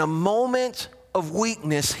 in a moment of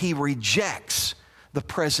weakness, he rejects the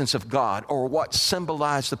presence of God, or what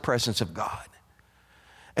symbolized the presence of God.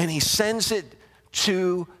 And he sends it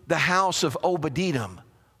to the house of Obed-Edom,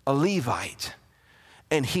 a Levite,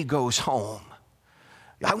 and he goes home.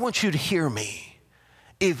 I want you to hear me.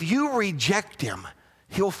 if you reject him,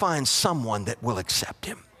 he'll find someone that will accept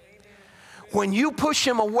him. When you push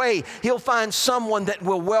him away, he'll find someone that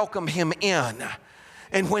will welcome him in.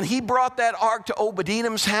 And when he brought that ark to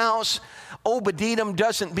Obed-Edom's house, Obed-Edom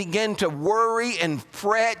doesn't begin to worry and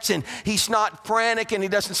fret, and he's not frantic, and he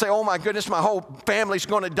doesn't say, oh my goodness, my whole family's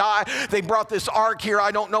going to die. They brought this ark here.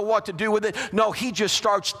 I don't know what to do with it. No, he just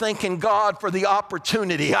starts thanking God for the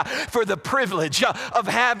opportunity, for the privilege of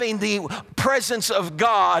having the presence of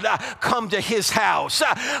God come to his house.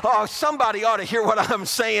 Oh, somebody ought to hear what I'm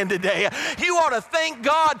saying today. You ought to thank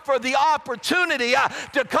God for the opportunity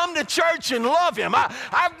to come to church and love him.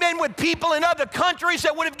 I've been with people in other countries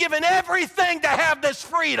that would have given everything to have this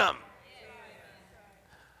freedom.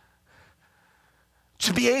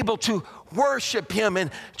 To be able to worship him and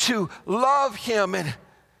to love him. And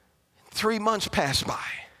 3 months pass by.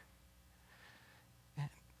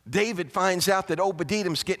 David finds out that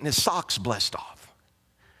Obed-Edom's getting his socks blessed off.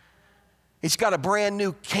 He's got a brand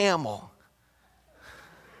new camel.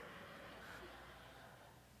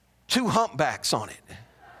 2 humpbacks on it.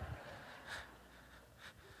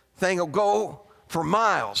 Thing will go for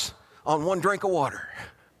miles on 1 drink of water.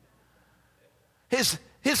 His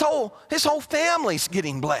whole family's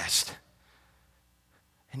getting blessed.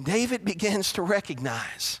 And David begins to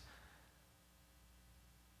recognize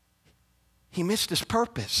he missed his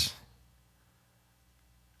purpose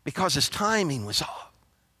because his timing was off.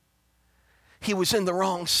 He was in the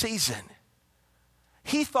wrong season.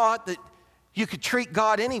 He thought that you could treat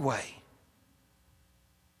God anyway.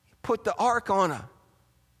 He put the ark on a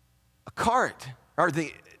cart,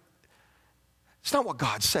 it's not what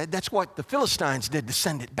God said. That's what the Philistines did to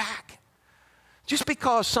send it back. Just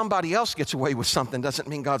because somebody else gets away with something doesn't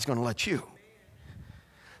mean God's going to let you.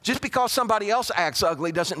 Just because somebody else acts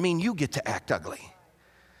ugly doesn't mean you get to act ugly.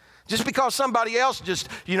 Just because somebody else just,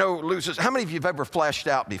 loses. How many of you have ever flashed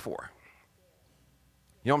out before?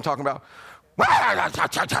 You know what I'm talking about?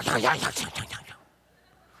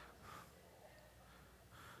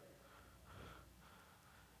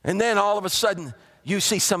 And then all of a sudden, you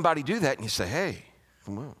see somebody do that and you say, hey,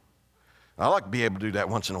 come on. I like to be able to do that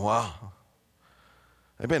once in a while.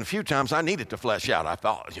 There have been a few times I needed to flesh out. I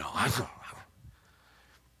thought,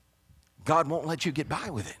 God won't let you get by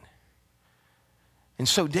with it. And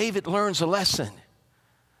so David learns a lesson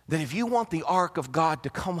that if you want the ark of God to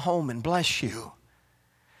come home and bless you,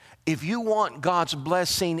 if you want God's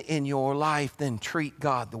blessing in your life, then treat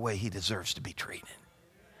God the way he deserves to be treated.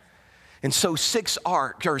 And so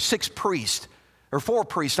 4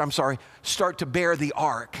 priests, start to bear the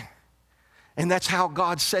ark. And that's how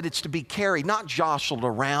God said it's to be carried, not jostled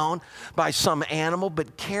around by some animal,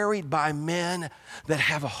 but carried by men that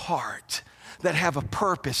have a heart, that have a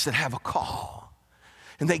purpose, that have a call.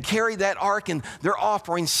 And they carry that ark and they're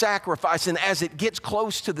offering sacrifice. And as it gets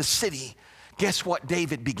close to the city, guess what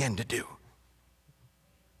David began to do?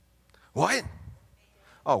 What?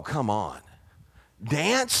 Oh, come on.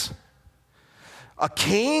 Dance? A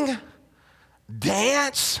king?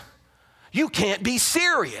 Dance? You can't be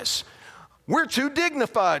serious. We're too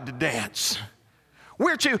dignified to dance.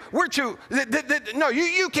 You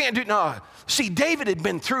can't do, no. See, David had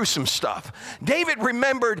been through some stuff. David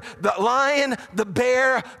remembered the lion, the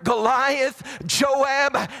bear, Goliath,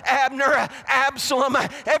 Joab, Abner, Absalom,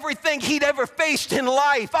 everything he'd ever faced in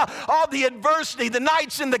life, all the adversity, the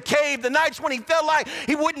nights in the cave, the nights when he felt like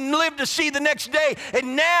he wouldn't live to see the next day.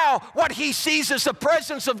 And now what he sees is the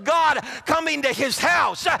presence of God coming to his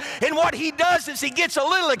house. And what he does is he gets a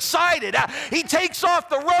little excited. He takes off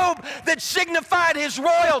the robe that signified his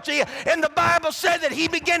royalty, and the Bible said that he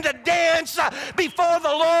began to dance before the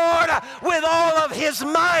Lord with all of his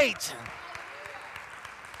might.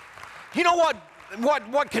 You know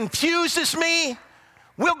what confuses me?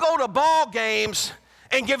 We'll go to ball games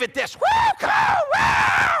and give it this, woo, come on,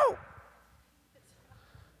 woo!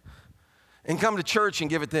 And come to church and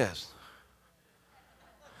give it this.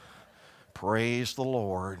 Praise the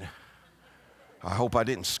Lord. I hope I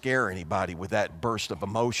didn't scare anybody with that burst of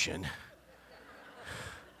emotion.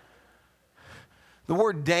 The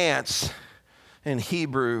word dance in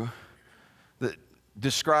Hebrew that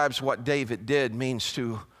describes what David did means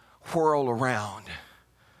to whirl around.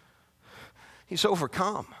 He's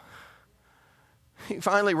overcome. He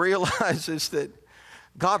finally realizes that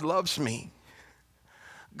God loves me.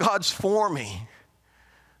 God's for me.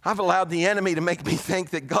 I've allowed the enemy to make me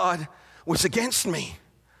think that God was against me.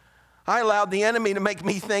 I allowed the enemy to make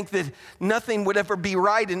me think that nothing would ever be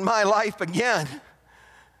right in my life again.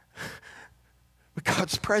 But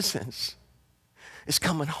God's presence is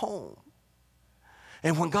coming home.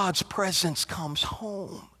 And when God's presence comes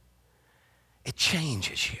home, it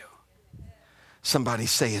changes you. Somebody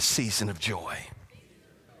say a season of joy.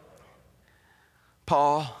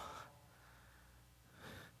 Paul,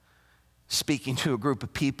 speaking to a group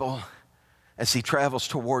of people as he travels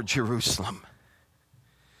toward Jerusalem.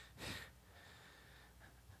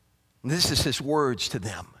 This is his words to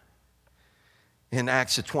them in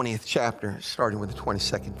Acts the 20th chapter, starting with the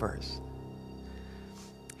 22nd verse.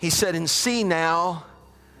 He said, "And see now,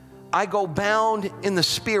 I go bound in the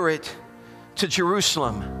Spirit to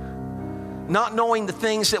Jerusalem, not knowing the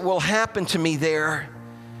things that will happen to me there,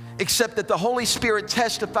 except that the Holy Spirit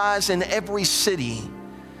testifies in every city,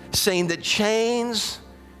 saying that chains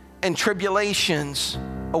and tribulations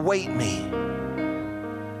await me."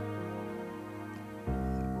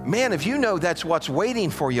 Man, if you know that's what's waiting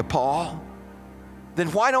for you, Paul,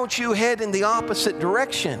 then why don't you head in the opposite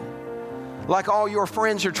direction like all your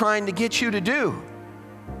friends are trying to get you to do?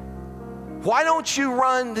 Why don't you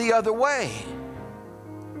run the other way?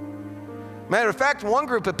 Matter of fact, one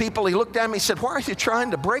group of people, he looked at me and said, "Why are you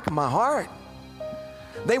trying to break my heart?"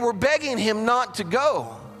 They were begging him not to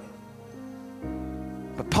go.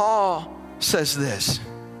 But Paul says this,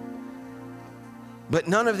 "But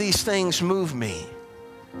none of these things move me,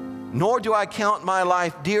 nor do I count my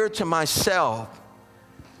life dear to myself,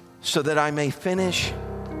 so that I may finish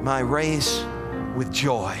my race with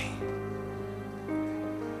joy."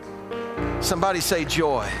 Somebody say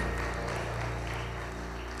joy.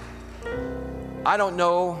 I don't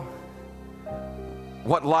know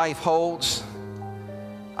what life holds.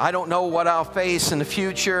 I don't know what I'll face in the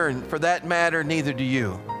future, and for that matter, neither do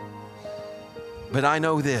you. But I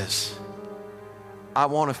know this: I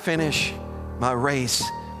want to finish my race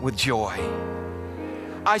with joy.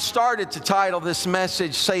 I started to title this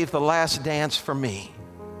message, "Save the Last Dance for Me."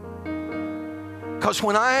 Because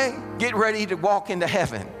when I get ready to walk into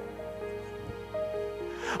heaven,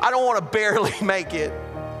 I don't want to barely make it.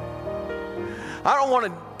 I don't want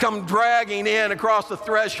to come dragging in across the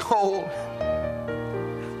threshold.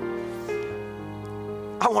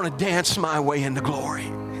 I want to dance my way into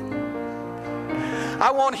glory. I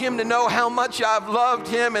want him to know how much I've loved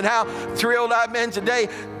him and how thrilled I've been today.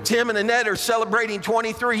 Tim and Annette are celebrating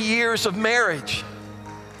 23 years of marriage.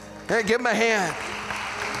 Hey, give him a hand.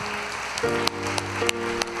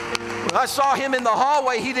 When I saw him in the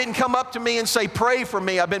hallway, he didn't come up to me and say, "Pray for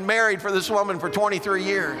me. I've been married for this woman for 23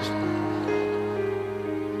 years.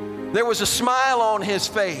 There was a smile on his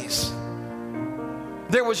face.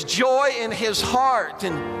 There was joy in his heart,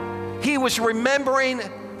 and he was remembering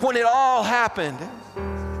when it all happened.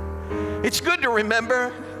 It's good to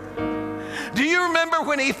remember. Do you remember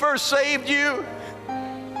when he first saved you?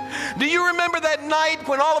 Do you remember that night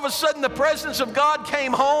when all of a sudden the presence of God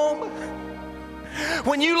came home?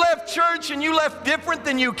 When you left church and you left different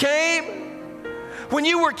than you came? When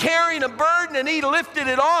you were carrying a burden and he lifted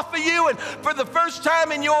it off of you, and for the first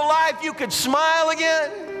time in your life you could smile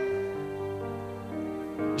again?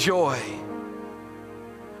 Joy.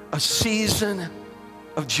 A season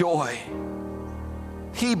of joy.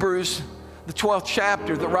 Hebrews, the 12th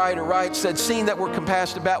chapter, the writer writes that, "Seeing that we're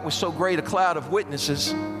compassed about with so great a cloud of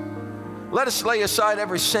witnesses, let us lay aside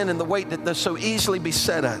every sin and the weight that does so easily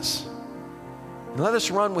beset us. And let us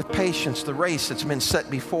run with patience the race that's been set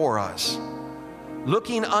before us,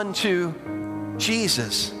 looking unto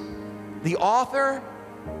Jesus, the author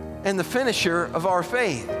and the finisher of our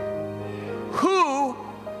faith, who,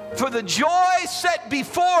 for the joy set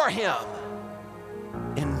before him,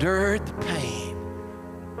 endured the pain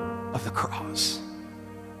of the cross."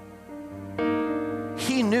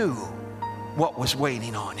 He knew what was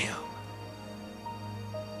waiting on him.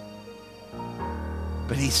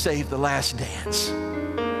 But he saved the last dance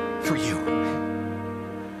for you.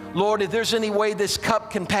 Lord, if there's any way this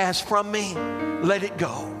cup can pass from me, let it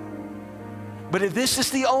go. But if this is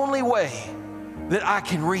the only way that I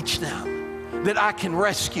can reach them, that I can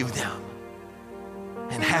rescue them,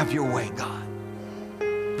 and have your way, God.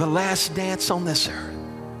 The last dance on this earth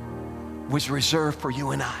was reserved for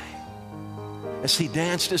you and I, as he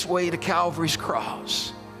danced his way to Calvary's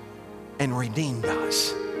cross and redeemed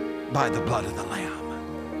us by the blood of the Lamb.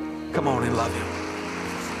 Come on and love him.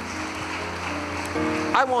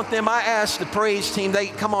 I asked the praise team,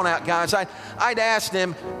 come on out, guys. I'd ask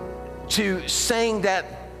them to sing that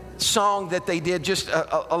song that they did, just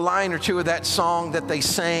a line or two of that song that they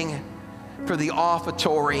sang for the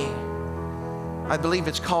offertory. I believe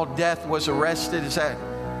it's called "Death Was Arrested." Is that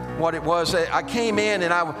what it was? I came in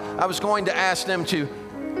and I was going to ask them to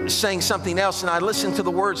sing something else, and I listened to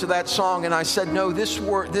the words of that song and I said, no,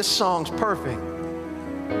 this song's perfect.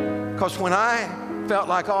 Because when I felt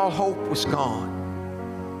like all hope was gone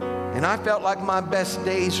and I felt like my best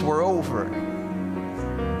days were over,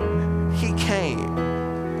 he came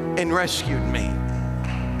and rescued me.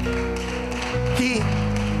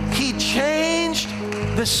 He changed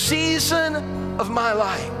the season of my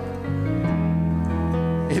life.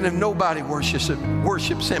 And if nobody worships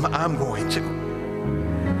him, I'm going to.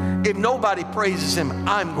 If nobody praises him,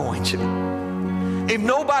 I'm going to. If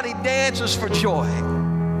nobody dances for joy,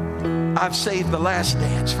 I've saved the last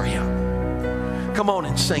dance for him. Come on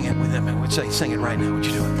and sing it with him. And we'd say, sing it right now. Would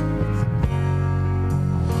you do it?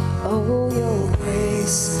 Oh, your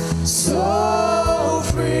grace, so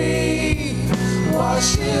free,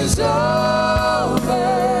 washes over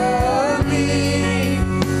me.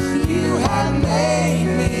 You have made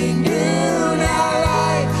me new. Now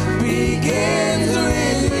life begins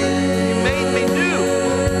with you. You made me new.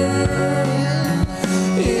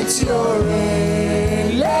 It's your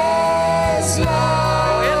endless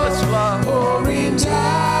love, Endless love. pouring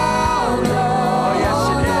down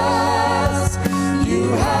on us. You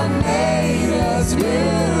have made us new.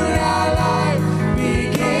 Now life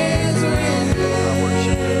begins with you.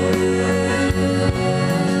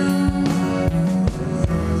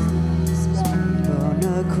 On a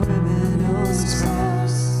criminal's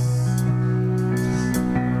cross,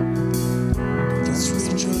 this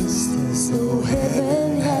justice, though heaven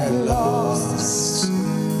had lost.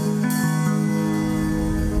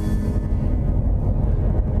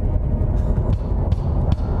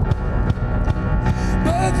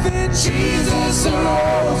 But then Jesus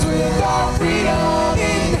arose with our freedom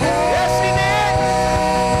in hand. Yes, he did.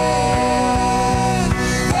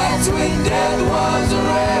 That's when death was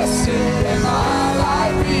arrested and my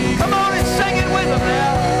life began. Come on and sing it with him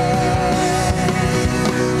now.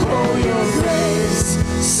 Oh, your grace,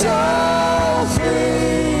 so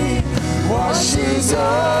free, washes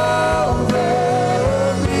over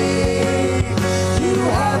me. You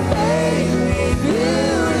have made me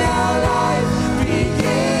new. Now life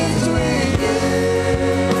begins with you.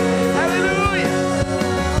 Hallelujah.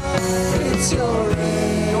 It's your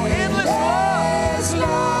Endless love.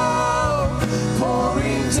 love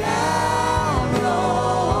pouring down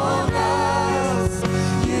on us.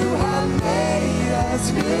 You have made us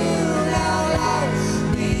new. Now life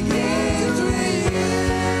begins with you.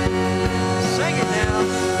 Sing it now.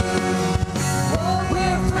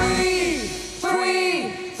 We're free, free,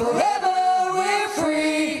 forever we're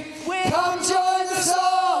free. Come join the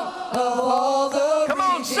song of all the Come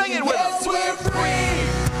on, sing it with yes, us. we're free,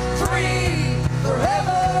 free,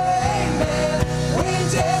 forever, amen. When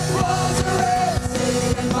death was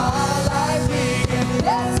arrested and my life began.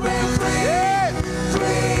 Yes, we're free,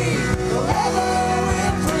 free, forever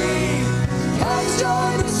we're free. Come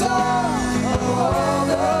join the song of all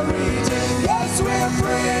the redeemed. Yes, we're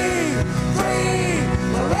free, free,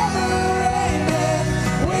 forever, amen.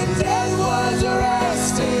 When death was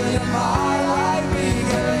arrested and my life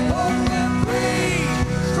began. Oh, we're free,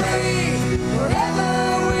 free, forever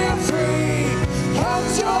we're free. Come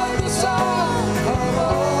join the song of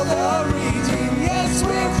all the redeemed. Yes,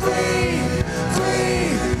 we're free, free,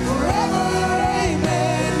 forever,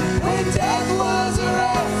 amen. When death was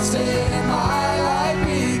arrested and my life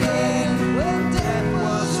began. When death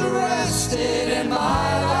was arrested and my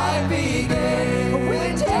life began.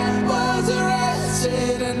 When death was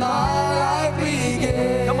arrested and my life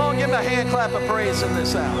began. Come on, give him a hand clap of praise in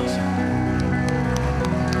this house.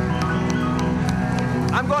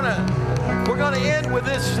 We're gonna end with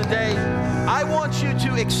this today. I want you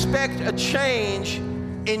to expect a change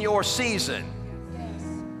in your season.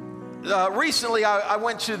 Recently, I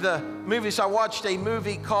went to the movies. I watched a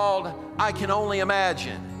movie called I Can Only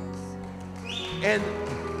Imagine. And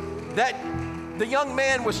the young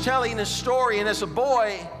man was telling his story, and as a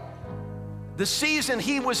boy, the season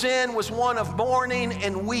he was in was one of mourning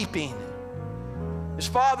and weeping. His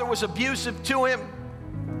father was abusive to him.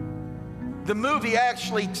 The movie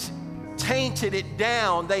actually tainted it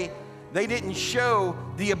down. They didn't show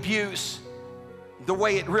the abuse the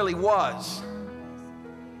way it really was.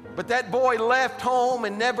 But that boy left home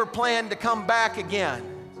and never planned to come back again.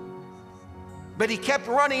 But he kept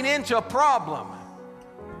running into a problem.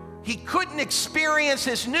 He couldn't experience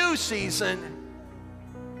his new season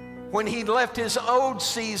when he left his old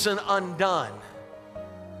season undone.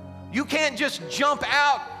 You can't just jump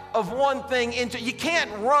out of one thing into, you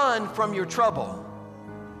can't run from your trouble.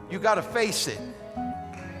 You got to face it.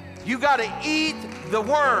 You got to eat the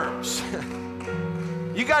worms.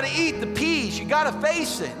 You got to eat the peas. You got to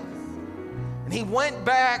face it. And he went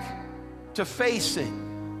back to face it.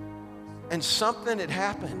 And something had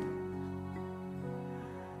happened.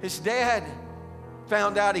 His dad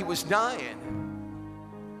found out he was dying.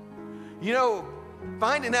 You know,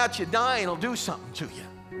 finding out you're dying will do something to you.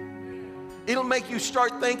 It'll make you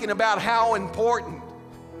start thinking about how important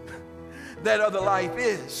that other life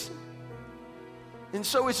is. And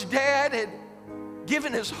so his dad had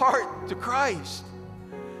given his heart to Christ.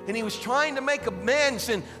 And he was trying to make amends,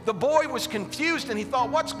 and the boy was confused, and he thought,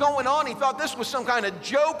 what's going on? He thought this was some kind of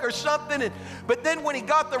joke or something. But then when he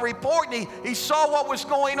got the report and he saw what was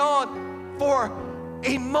going on, for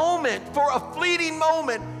a moment, for a fleeting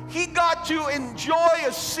moment, he got to enjoy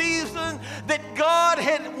a season that God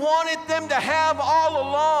had wanted them to have all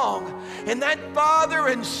along. And that father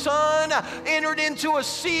and son entered into a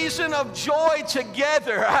season of joy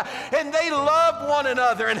together. And they loved one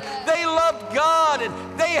another, and they loved God,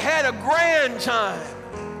 and they had a grand time.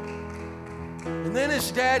 And then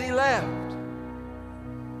his daddy left.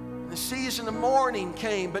 The season of mourning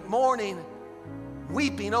came, but mourning,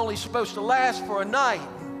 weeping, only supposed to last for a night.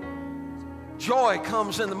 Joy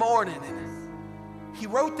comes in the morning. And he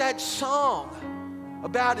wrote that song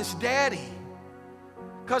about his daddy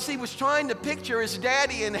because he was trying to picture his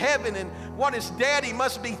daddy in heaven and what his daddy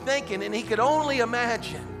must be thinking, and he could only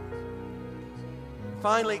imagine.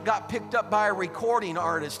 Finally, it got picked up by a recording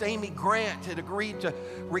artist. Amy Grant had agreed to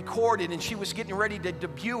record it, and she was getting ready to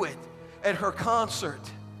debut it at her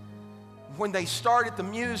concert. When they started the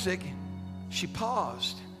music, she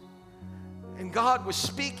paused, and God was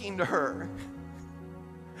speaking to her.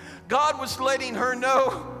 God was letting her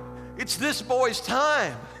know it's this boy's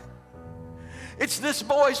time. It's this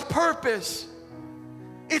boy's purpose.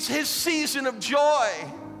 It's his season of joy.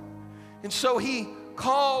 And so she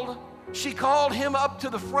called him up to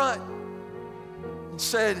the front and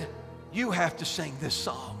said, you have to sing this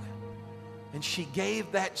song. And she gave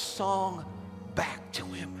that song back to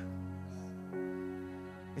him.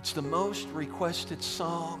 It's the most requested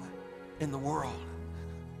song in the world.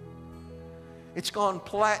 It's gone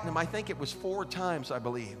platinum. I think it was 4 times, I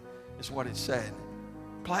believe, is what it said.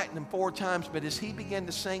 Platinum 4 times. But as he began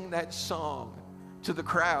to sing that song to the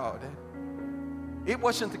crowd, it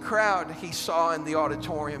wasn't the crowd he saw in the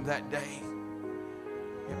auditorium that day.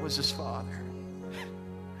 It was his father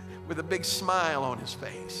with a big smile on his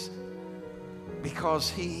face because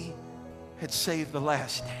he had saved the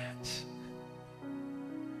last dance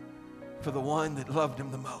for the one that loved him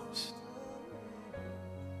the most.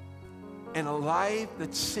 And a life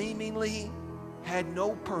that seemingly had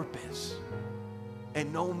no purpose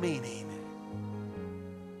and no meaning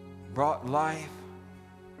brought life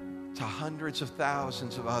to hundreds of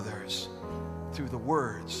thousands of others through the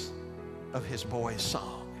words of his boy's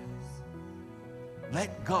song.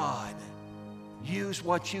 Let God use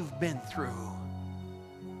what you've been through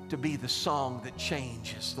to be the song that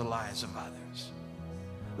changes the lives of others.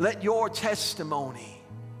 Let your testimony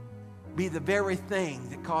be the very thing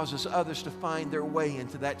that causes others to find their way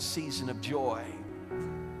into that season of joy.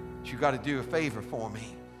 But you got to do a favor for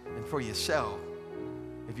me and for yourself.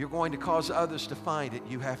 If you're going to cause others to find it,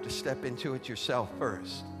 you have to step into it yourself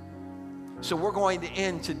first. So we're going to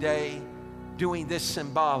end today doing this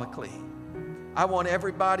symbolically. I want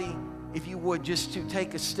everybody, if you would, just to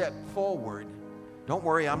take a step forward. Don't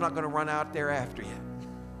worry, I'm not going to run out there after you.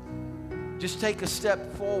 Just take a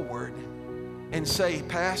step forward and say,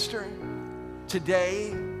 Pastor,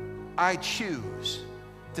 today I choose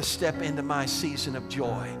to step into my season of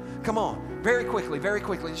joy. Come on, very quickly,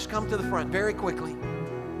 just come to the front, very quickly.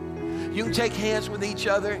 You can take hands with each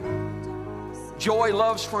other. Joy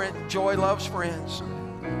loves friends.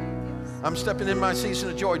 I'm stepping in my season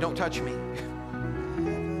of joy, don't touch me.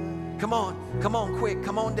 Come on, quick,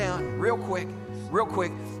 come on down, real quick.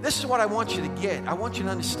 This is what I want you to get. I want you to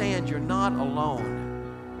understand you're not alone.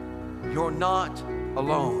 You're not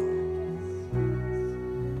alone.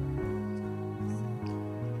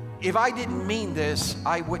 If I didn't mean this,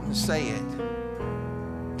 I wouldn't say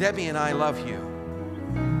it. Debbie and I love you.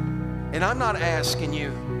 And I'm not asking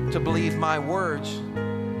you to believe my words.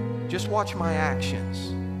 Just watch my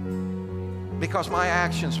actions. Because my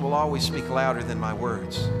actions will always speak louder than my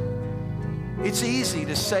words. It's easy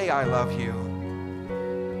to say I love you,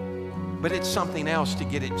 but it's something else to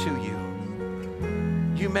get it to you.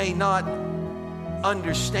 You may not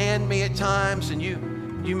understand me at times, and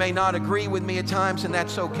you may not agree with me at times, and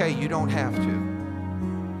that's okay. You don't have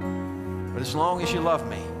to. But as long as you love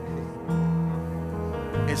me,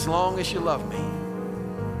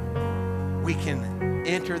 we can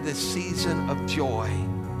enter this season of joy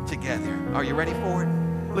together. Are you ready for it?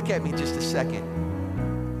 Look at me just a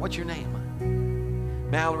second. What's your name?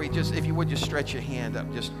 Mallory, just if you would just stretch your hand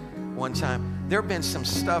up just one time. There have been some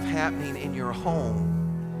stuff happening in your home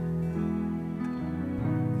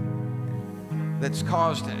that's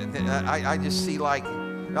caused, I just see like,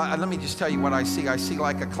 let me just tell you what I see. I see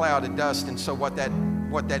like a cloud of dust, and so what that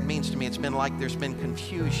means to me, it's been like there's been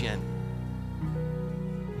confusion.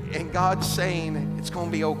 And God's saying, it's going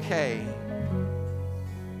to be okay.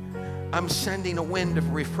 I'm sending a wind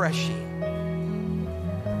of refreshing.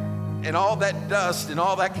 And all that dust and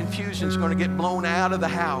all that confusion is going to get blown out of the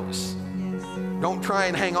house. Don't try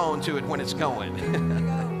and hang on to it when it's going.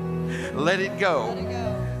 Let it go.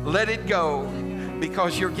 Let it go,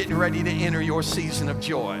 because you're getting ready to enter your season of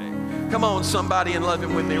joy. Come on, somebody, and love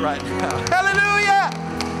him with me right now. Hallelujah!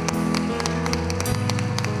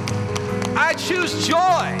 I choose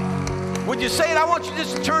joy. Would you say it? I want you to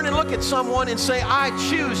just turn and look at someone and say, I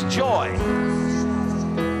choose joy.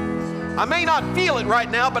 I may not feel it right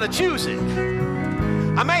now, but I choose it.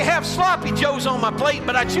 I may have sloppy joes on my plate,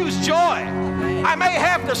 but I choose joy. I may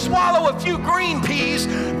have to swallow a few green peas,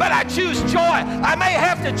 but I choose joy. I may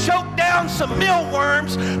have to choke down some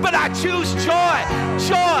mealworms, but I choose joy.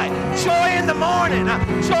 Joy. Joy in the morning.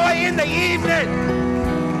 Joy in the evening.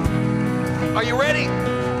 Are you ready?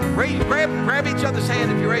 Grab each other's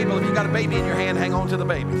hand if you're able. If you got a baby in your hand, hang on to the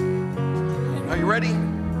baby. Are you ready?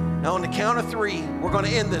 Now on the count of 3, we're going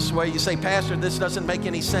to end this way. You say, Pastor, this doesn't make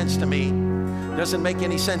any sense to me. Doesn't make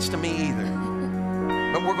any sense to me either.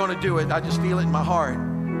 But we're going to do it. I just feel it in my heart.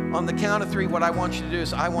 On the count of 3, what I want you to do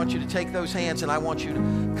is I want you to take those hands and I want you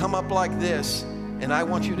to come up like this. And I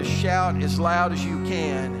want you to shout as loud as you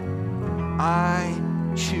can, I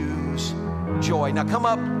choose joy. Now come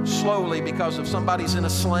up slowly, because if somebody's in a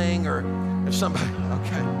sling or if somebody,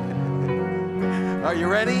 okay. Are you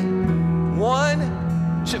ready?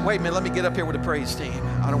 1, 2, wait a minute, let me get up here with the praise team.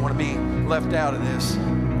 I don't want to be left out of this.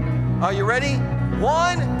 Are you ready?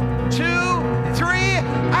 1, 2, 3,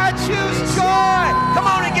 I choose joy. Come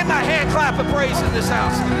on and give my hand clap of praise in this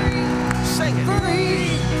house. Sing it.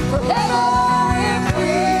 Free forever.